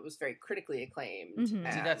Yeah. it was very critically acclaimed.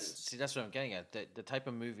 Mhm. See, that's what I'm getting at. The type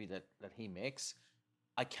of movie that he makes,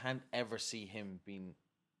 I can't ever see him being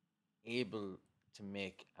able to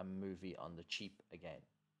make a movie on the cheap again,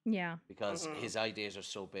 Yeah. because Mhm. his ideas are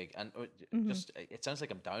so big. And Mhm. just it sounds like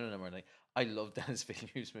I'm down on him or anything. I love Dennis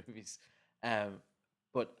Villeneuve's movies,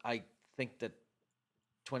 but I think that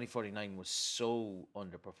 2049 was so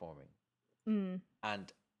underperforming, Mm.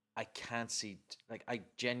 and I can't see like I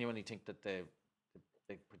genuinely think that the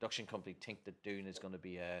production company think that Dune is going to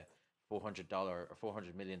be a $400 or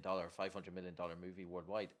 $400 million or $500 million movie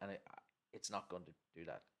worldwide, and it's not going to do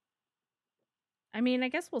that. I mean, I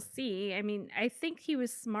guess we'll see. I mean, I think he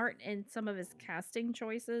was smart in some of his casting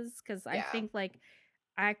choices, because I Yeah. think like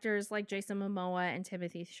actors like Jason Momoa and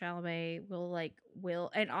Timothy Chalamet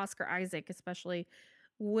will and Oscar Isaac especially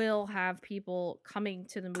will have people coming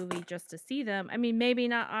to the movie just to see them. I mean, maybe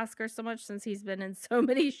not Oscar so much since he's been in so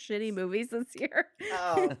many shitty movies this year.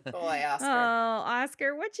 Oh boy, Oscar. Oh,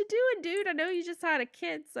 Oscar, what you doing, dude? I know you just had a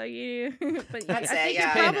kid, so you but I That's it, think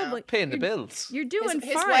yeah, you're I know. probably Paying the you're- bills. You're doing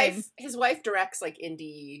his fine. wife directs like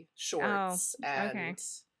indie shorts, and okay.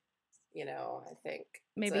 I think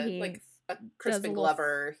Maybe it's he like a does Crispin a little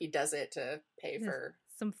Glover. He does it to pay There's for.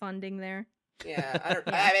 some funding there. Yeah, I don't.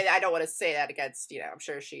 Yeah. I mean, I don't want to say that against. I'm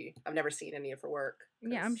sure I've never seen any of her work.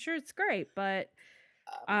 Yeah, I'm 'cause, sure it's great, but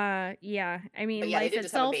yeah, I mean, yeah, they life did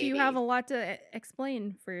just have a itself, you have baby. a lot to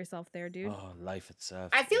explain for yourself there, dude. Oh, life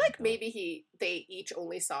itself. I feel oh my like God. maybe they each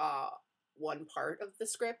only saw one part of the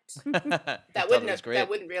script. He That thought wouldn't it was great. that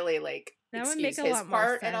wouldn't really like That would excuse make a his lot more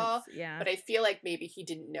part sense. at all. Yeah. But I feel like maybe he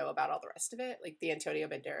didn't know about all the rest of it, like the Antonio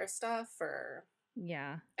Banderas stuff, or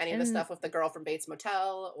Yeah. any of the And stuff with the girl from Bates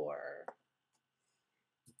Motel, or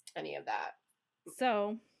any of that.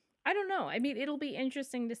 so I don't know. I mean, it'll be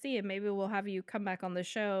interesting to see, and maybe we'll have you come back on the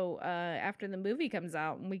show after the movie comes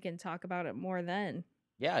out, and we can talk about it more then.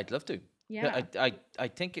 Yeah, I'd love to. Yeah. I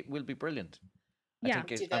think it will be brilliant. Yeah. I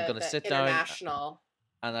think Do I'm going to the sit down international.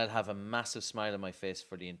 and I'll have a massive smile on my face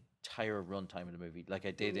for the entire runtime of the movie, like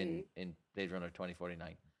I did in Blade Runner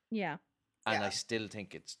 2049. Yeah. And I Yeah. still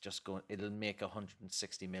think it'll make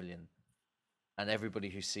 160 million. And everybody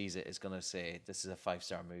who sees it is going to say, this is a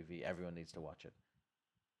 5-star movie. Everyone needs to watch it.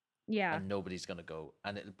 Yeah. And nobody's going to go.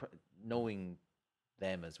 And knowing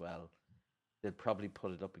them as well, they'll probably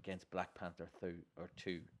put it up against Black Panther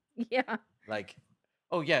 2. Yeah. Like,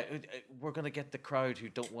 oh yeah, we're going to get the crowd who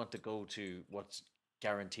don't want to go to what's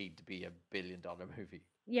guaranteed to be $1 billion movie.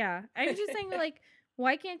 Yeah. I'm just saying, like,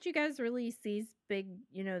 why can't you guys release these big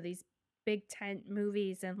tent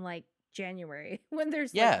movies in like January when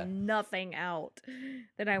there's Yeah. like nothing out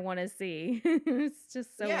that I want to see? It's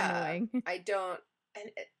just so annoying. I don't.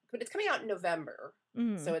 But it's coming out in November,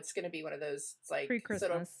 Mhm. so it's going to be one of those. It's like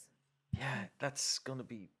Pre-Christmas. Yeah, that's going to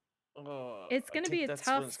be... It's I going to think be a that's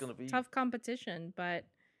what it's tough, gonna be. tough competition, but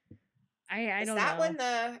I Is don't that know.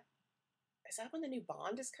 Is that when the new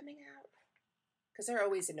Bond is coming out? Because they're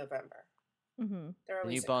always in November. Mm-hmm. They're The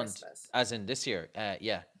always new at Bond, Christmas. as in this year.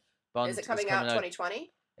 Yeah. Bond Is it coming out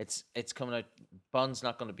 2020? It's coming out. Bond's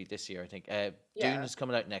not going to be this year, I think. Dune Yeah. is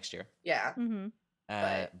coming out next year. Yeah. Mm-hmm.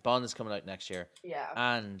 But- Bond is coming out next year. Yeah.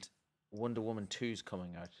 And Wonder Woman 2 is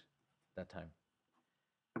coming out that time.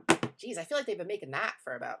 Jeez, I feel like they've been making that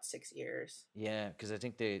for about 6 years. Yeah, because I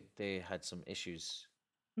think they had some issues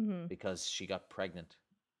Mm-hmm. because she got pregnant,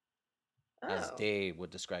 as Oh. they would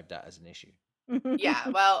describe that as an issue. Yeah.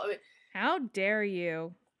 Well, How dare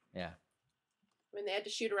you? Yeah. I mean, they had to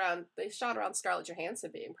shoot around. They shot around Scarlett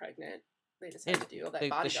Johansson being pregnant. They just had to do all that They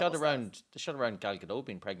body shot double around. stuff. They shot around Gal Gadot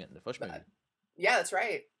being pregnant in the first movie. Yeah, that's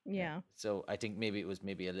right. Yeah. So I think maybe it was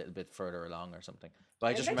maybe a little bit further along or something. But I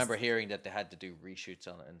It just makes- remember hearing that they had to do reshoots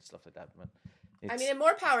on it and stuff like that. But I It's mean, and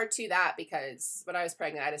more power to that, because when I was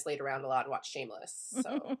pregnant, I just laid around a lot and watched Shameless.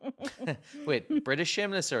 So wait, British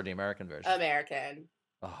Shameless or the American version? American.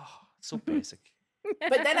 Oh, so basic.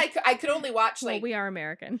 But then I could only watch Well, like we are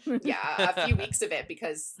American. a few weeks of it,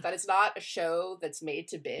 because that is not a show that's made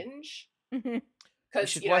to binge. We Because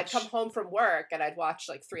should I'd come watch. home from work and I'd watch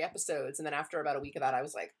like 3 episodes, and then after about a week of that, I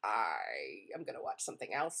was like, I am gonna watch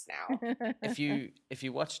something else now. If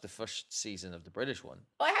you watch the first season of the British one,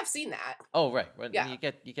 Well, I have seen that. oh right, well Yeah. you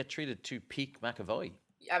get treated to peak McAvoy.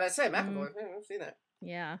 I was saying McAvoy. I've seen that.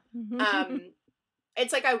 Yeah.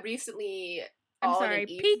 It's like I recently. I'm all in sorry. an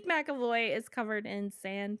eve- Pete McAvoy is covered in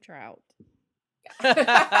sand trout.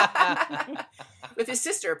 with his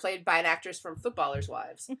sister, played by an actress from Footballers'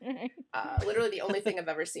 Wives. Literally the only thing I've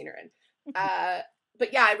ever seen her in.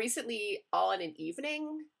 But yeah, I recently, all in an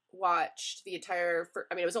evening, watched the entire.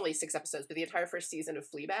 It was only 6 episodes, but the entire first season of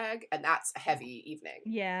Fleabag, and that's a heavy evening.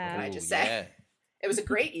 Yeah. Can I Ooh, just say? yeah. It was a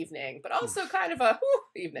great evening, but also kind of a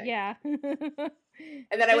evening. Yeah.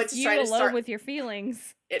 And then I went to you try to alone start. with your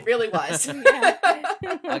feelings. It really was. Yeah.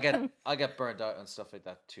 I get burnt out on stuff like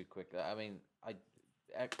that too quick. I mean,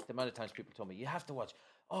 the amount of times people told me you have to watch.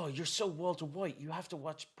 Oh, you're so Walter White. You have to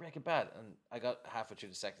watch Breaking Bad, and I got halfway through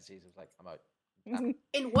the second season. I was like, I'm out.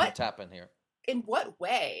 In I'm what tapping here in what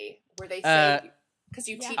way were they saying? Because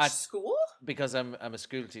you Yeah. teach school. because I'm a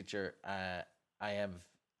school teacher.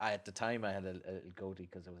 At the time I had a little goatee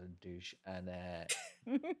because I was a douche, and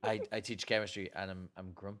I teach chemistry, and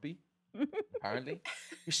I'm grumpy. Apparently,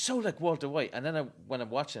 you're so like Walter White. And then when I'm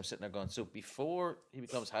watching, I'm sitting there going, so before he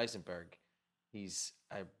becomes Heisenberg, he's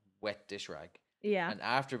a wet dish rag, Yeah. and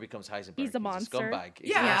after he becomes Heisenberg, He's a monster. scumbag. He's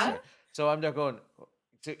a Yeah. monster. So I'm there going.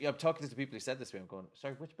 So I'm talking to the people who said this to me. I'm going,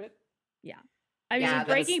 sorry, which bit? I mean, Yeah, that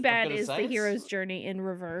Breaking I'm Bad good at is the science. hero's journey in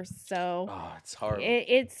reverse. So Oh, it's horrible.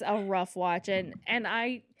 it's a rough watch, and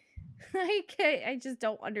I I just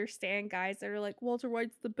don't understand guys that are like, Walter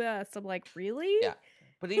White's the best. I'm like, really? Yeah.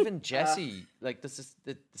 But even Jesse, like this is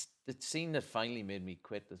the scene that finally made me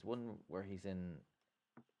quit. There's one where he's in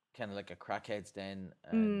kind of like a crackhead's den,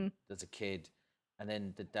 and there's a kid, and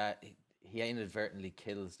then the dad he inadvertently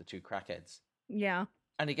kills the 2 crackheads, Yeah.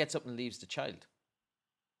 and he gets up and leaves the child.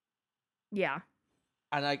 Yeah.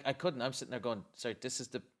 And I couldn't. I'm sitting there going, sorry, this is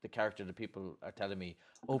the character that people are telling me.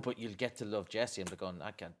 Oh, but you'll get to love Jesse. I'm like going,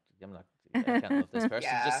 I can't love this person.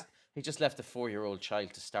 Yeah. He just left a 4-year-old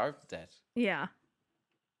child to starve to death. Yeah.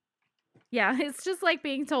 Yeah, it's just like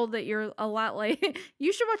being told that you're a lot like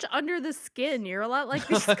you should watch Under the Skin. You're a lot like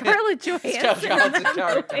Scarlett Johansson. in Johansson that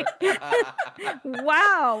character. movie.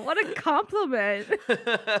 Wow, what a compliment.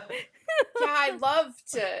 Yeah, I love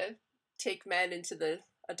to take men into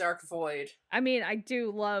a dark void. I mean, I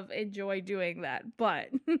do enjoy doing that, but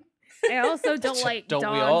I also don't like Don't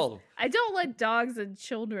dogs. we all? I don't let dogs and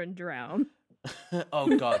children drown.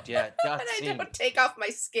 Oh God, yeah. That And I scene. don't take off my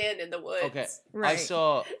skin in the woods. Okay, I Right.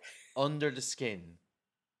 saw Under the Skin.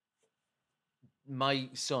 My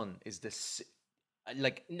son is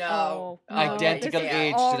like No. Oh, Identical this is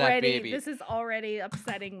age to that already- baby. This is already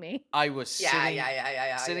upsetting me. I was Yeah, sitting,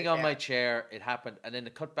 yeah. sitting on my chair. It happened, and then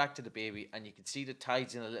it cut back to the baby, and you could see the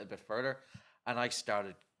tides in a little bit further, and I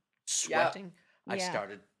started sweating. I Yeah.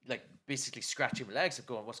 started like basically scratching my legs and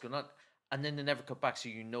going, "What's going on?" And then they never cut back, so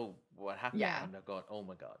you know what happened. Yeah. And they're going, "Oh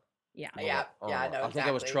my God." Yeah. Yeah, no, I think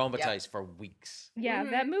I was exactly. Yep. traumatized for weeks. Yeah,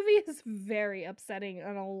 that movie is very upsetting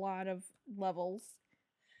on a lot of levels.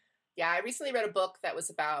 Yeah, I recently read a book that was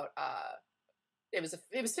about it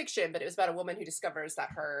was fiction, but it was about a woman who discovers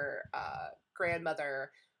that her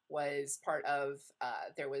grandmother was part of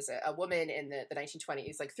there was a woman in the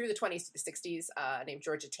 1920s, like through the 20s to the 60s, named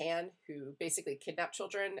Georgia Tann, who basically kidnapped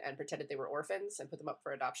children and pretended they were orphans and put them up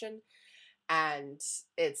for adoption. And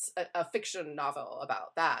it's a fiction novel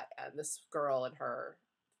about that, and this girl and her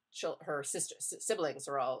siblings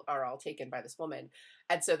are all taken by this woman,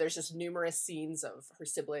 and so there's just numerous scenes of her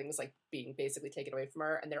siblings like being basically taken away from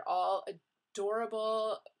her, and they're all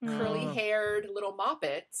adorable curly haired little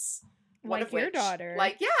moppets, one Like of your which, daughter.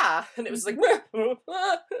 like, yeah, and it was like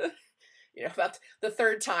about the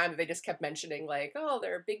third time they just kept mentioning like, oh,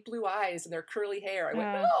 their big blue eyes and their curly hair. I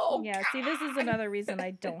went, no, Yeah, see, this is God." another reason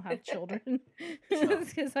I don't have children. No.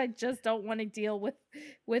 Because I just don't want to deal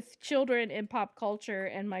with children in pop culture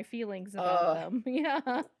and my feelings about them.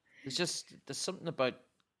 Yeah. There's something about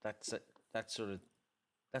that sort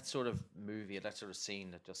of movie, that sort of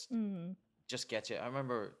scene that just gets you. I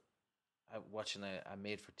remember watching a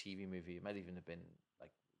made-for-TV movie. It might even have been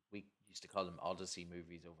like, we used to call them Odyssey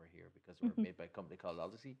movies over here because they were made by a company called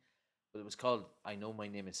Odyssey, but it was called I Know My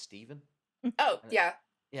Name is Steven. Oh, yeah.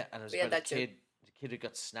 Yeah, and it was We had about that too. the kid who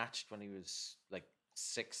got snatched when he was like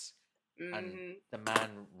 6, and Mm-hmm. the man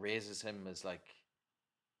raises him as like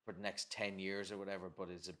for the next 10 years or whatever, but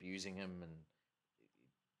is abusing him, and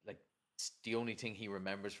like the only thing he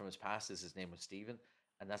remembers from his past is his name was Stephen,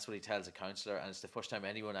 and that's what he tells a counselor, and it's the first time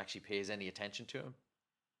anyone actually pays any attention to him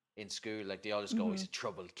in school. Like they all just go, Hmm. he's a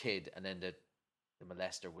troubled kid, and then the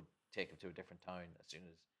molester would take him to a different town as soon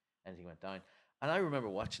as anything went down. And I remember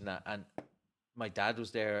watching that, and my dad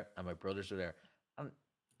was there, and my brothers were there, and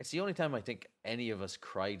it's the only time I think any of us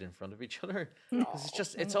cried in front of each other, because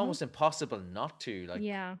Oh. it's almost impossible not to. Like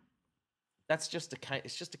Yeah. that's just the kind.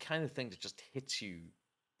 It's just the kind of thing that just hits you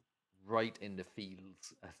right in the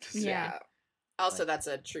feels. I have to say. Yeah. Yeah. Also, Like, that's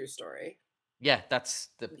a true story. yeah, that's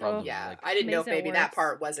the problem. Yeah, Like, I didn't know Makes if it maybe that worse.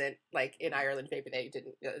 part wasn't like in Ireland. Maybe they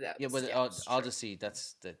didn't. yeah, That's, but yeah, it's I'll true. just see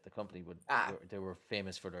that's the company would Ah. they were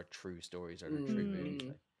famous for their true stories or their true movies. Mm.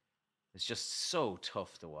 Like, it's just so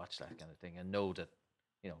tough to watch that kind of thing and know that,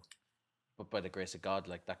 but by the grace of God,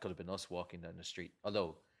 like that could have been us walking down the street.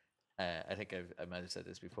 Although, I think I might have said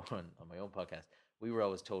this before on my own podcast. We were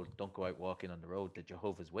always told, don't go out walking on the road. The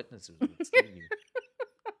Jehovah's Witnesses would steal you.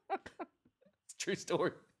 It's a true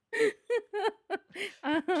story.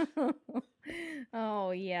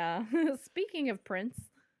 Oh yeah. Speaking of Prince,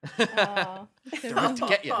 They're to out to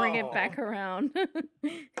get you. bring it back around.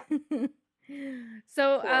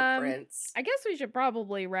 So, Poor Prince. I guess we should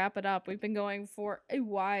probably wrap it up. We've been going for a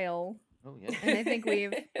while, Oh yeah. and I think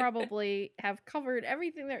we've probably have covered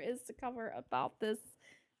everything there is to cover about this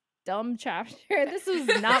dumb chapter. This was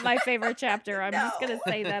not my favorite chapter. I'm just gonna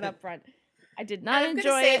say that up front. I did not And I'm enjoy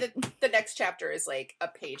gonna say it. that the next chapter is like a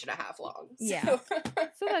page and a half long. So Yeah.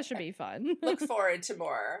 So that should be fun. look forward to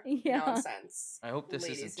more Yeah. nonsense. I hope this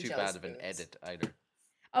Ladies isn't and too jelly bad of an spoons. edit either.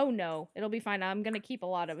 Oh no, it'll be fine. I'm gonna keep a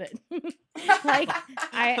lot of it. Like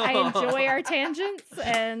I enjoy our tangents,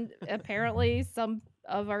 and apparently some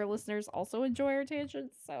of our listeners also enjoy our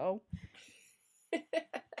tangents. So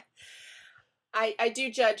I do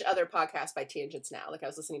judge other podcasts by tangents now. Like I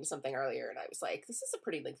was listening to something earlier and I was like, this is a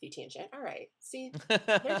pretty lengthy tangent. All right. See,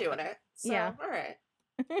 they're doing it. So, Yeah. all right.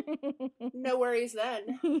 No worries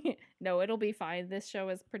then. no, it'll be fine. This show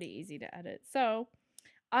is pretty easy to edit. So,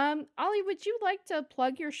 Ollie, would you like to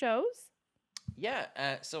plug your shows? Yeah,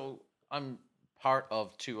 so I'm part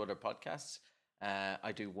of two other podcasts.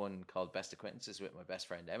 I do one called Best Acquaintances with my best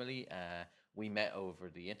friend Emily. We met over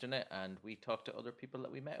the internet, and we talk to other people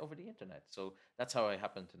that we met over the internet. So that's how I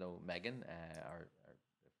happen to know Megan, our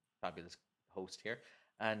fabulous host here.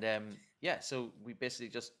 And yeah, so we basically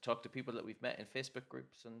just talk to people that we've met in Facebook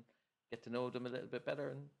groups and get to know them a little bit better,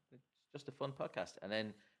 and it's just a fun podcast. And then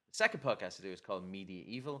the second podcast I do is called Media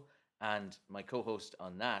Evil, and my co-host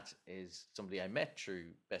on that is somebody I met through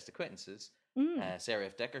Best Acquaintances, Sarah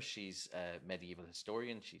F. Decker. She's a medieval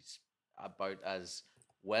historian. She's about as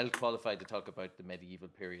well qualified to talk about the medieval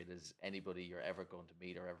period as anybody you're ever going to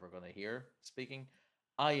meet or ever going to hear speaking.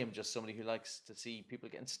 I am just somebody who likes to see people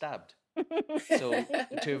getting stabbed. So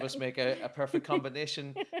the two of us make a perfect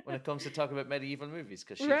combination when it comes to talking about medieval movies,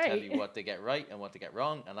 because she'll tell you what they get right and what they get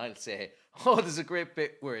wrong, and I'll say, oh, there's a great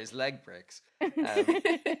bit where his leg breaks.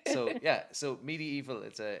 So yeah, so Medieval,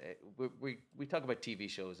 it's we talk about TV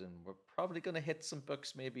shows, and we're probably going to hit some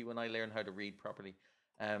books maybe when I learn how to read properly.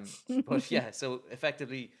 But yeah, so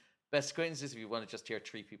effectively, Best Acquaintances, if you want to just hear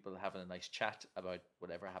three people having a nice chat about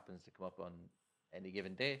whatever happens to come up on any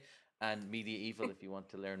given day. And Medieval, if you want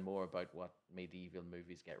to learn more about what medieval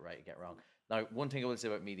movies get right and get wrong. Now, one thing I will say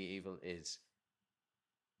about Medieval is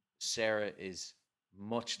Sarah is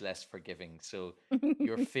much less forgiving. So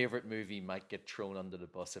your favorite movie might get thrown under the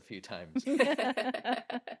bus a few times,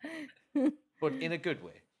 but in a good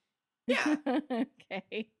way. Yeah.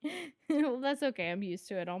 Okay. Well, that's okay. I'm used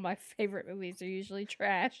to it. All my favorite movies are usually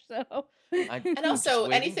trash. So And also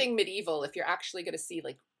anything medieval, if you're actually going to see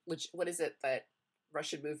like, what is it, that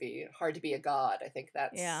Russian movie, Hard to Be a God? I think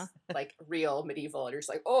that's like real medieval, and you're just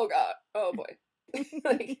like, oh god, oh boy.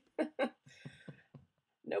 Like,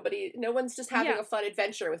 no one's just having a fun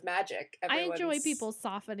adventure with magic. Everyone's I enjoy people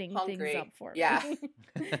softening things up for me.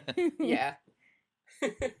 Yeah.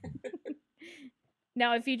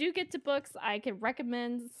 Now, if you do get to books, I can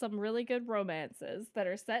recommend some really good romances that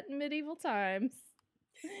are set in medieval times.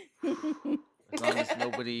 As long as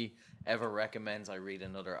nobody ever recommends I read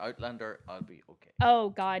another Outlander, I'll be okay. Oh,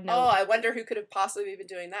 God, no. Oh, I wonder who could have possibly been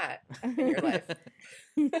doing that in your life.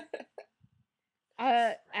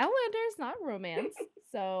 Outlander's not romance,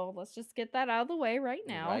 so let's just get that out of the way right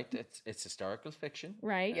now. Right, it's historical fiction.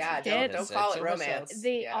 Right. Yeah, don't call it romance.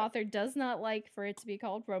 The author does not like for it to be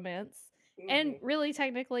called romance. And really,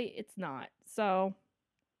 technically, it's not. So,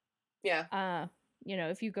 yeah. You know,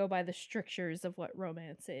 if you go by the strictures of what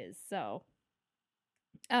romance is. So,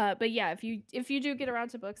 But yeah, if you do get around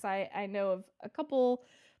to books, I know of a couple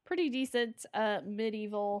pretty decent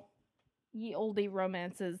medieval ye olde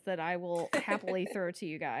romances that I will happily throw to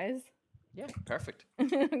you guys. Yeah, perfect.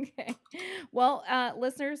 Okay. Well,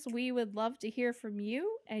 listeners, we would love to hear from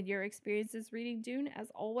you and your experiences reading Dune. As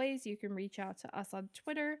always, you can reach out to us on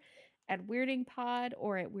Twitter at WeirdingPod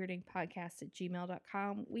or at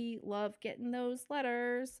weirdingpodcast@gmail.com. We love getting those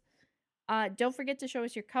letters. Don't forget to show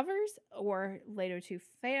us your covers or later to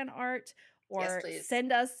fan art or please.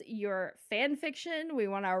 send us your fan fiction. We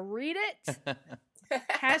want to read it.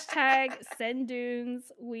 Hashtag send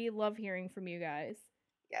Dunes. We love hearing from you guys.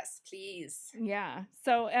 Yes, please. Yeah.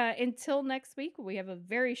 So until next week, we have a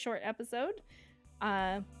very short episode.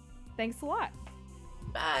 Thanks a lot.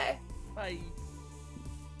 Bye. Bye.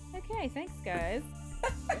 Okay, thanks, guys.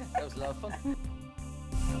 Yeah, that was a lot of fun.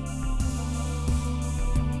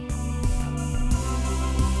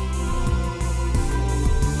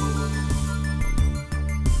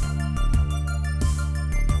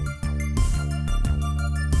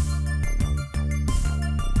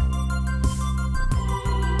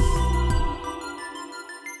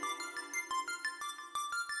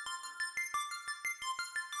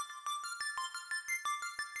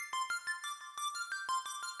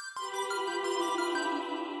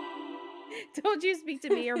 Don't you speak to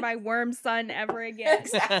me or my worm son ever again.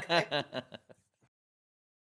 Exactly.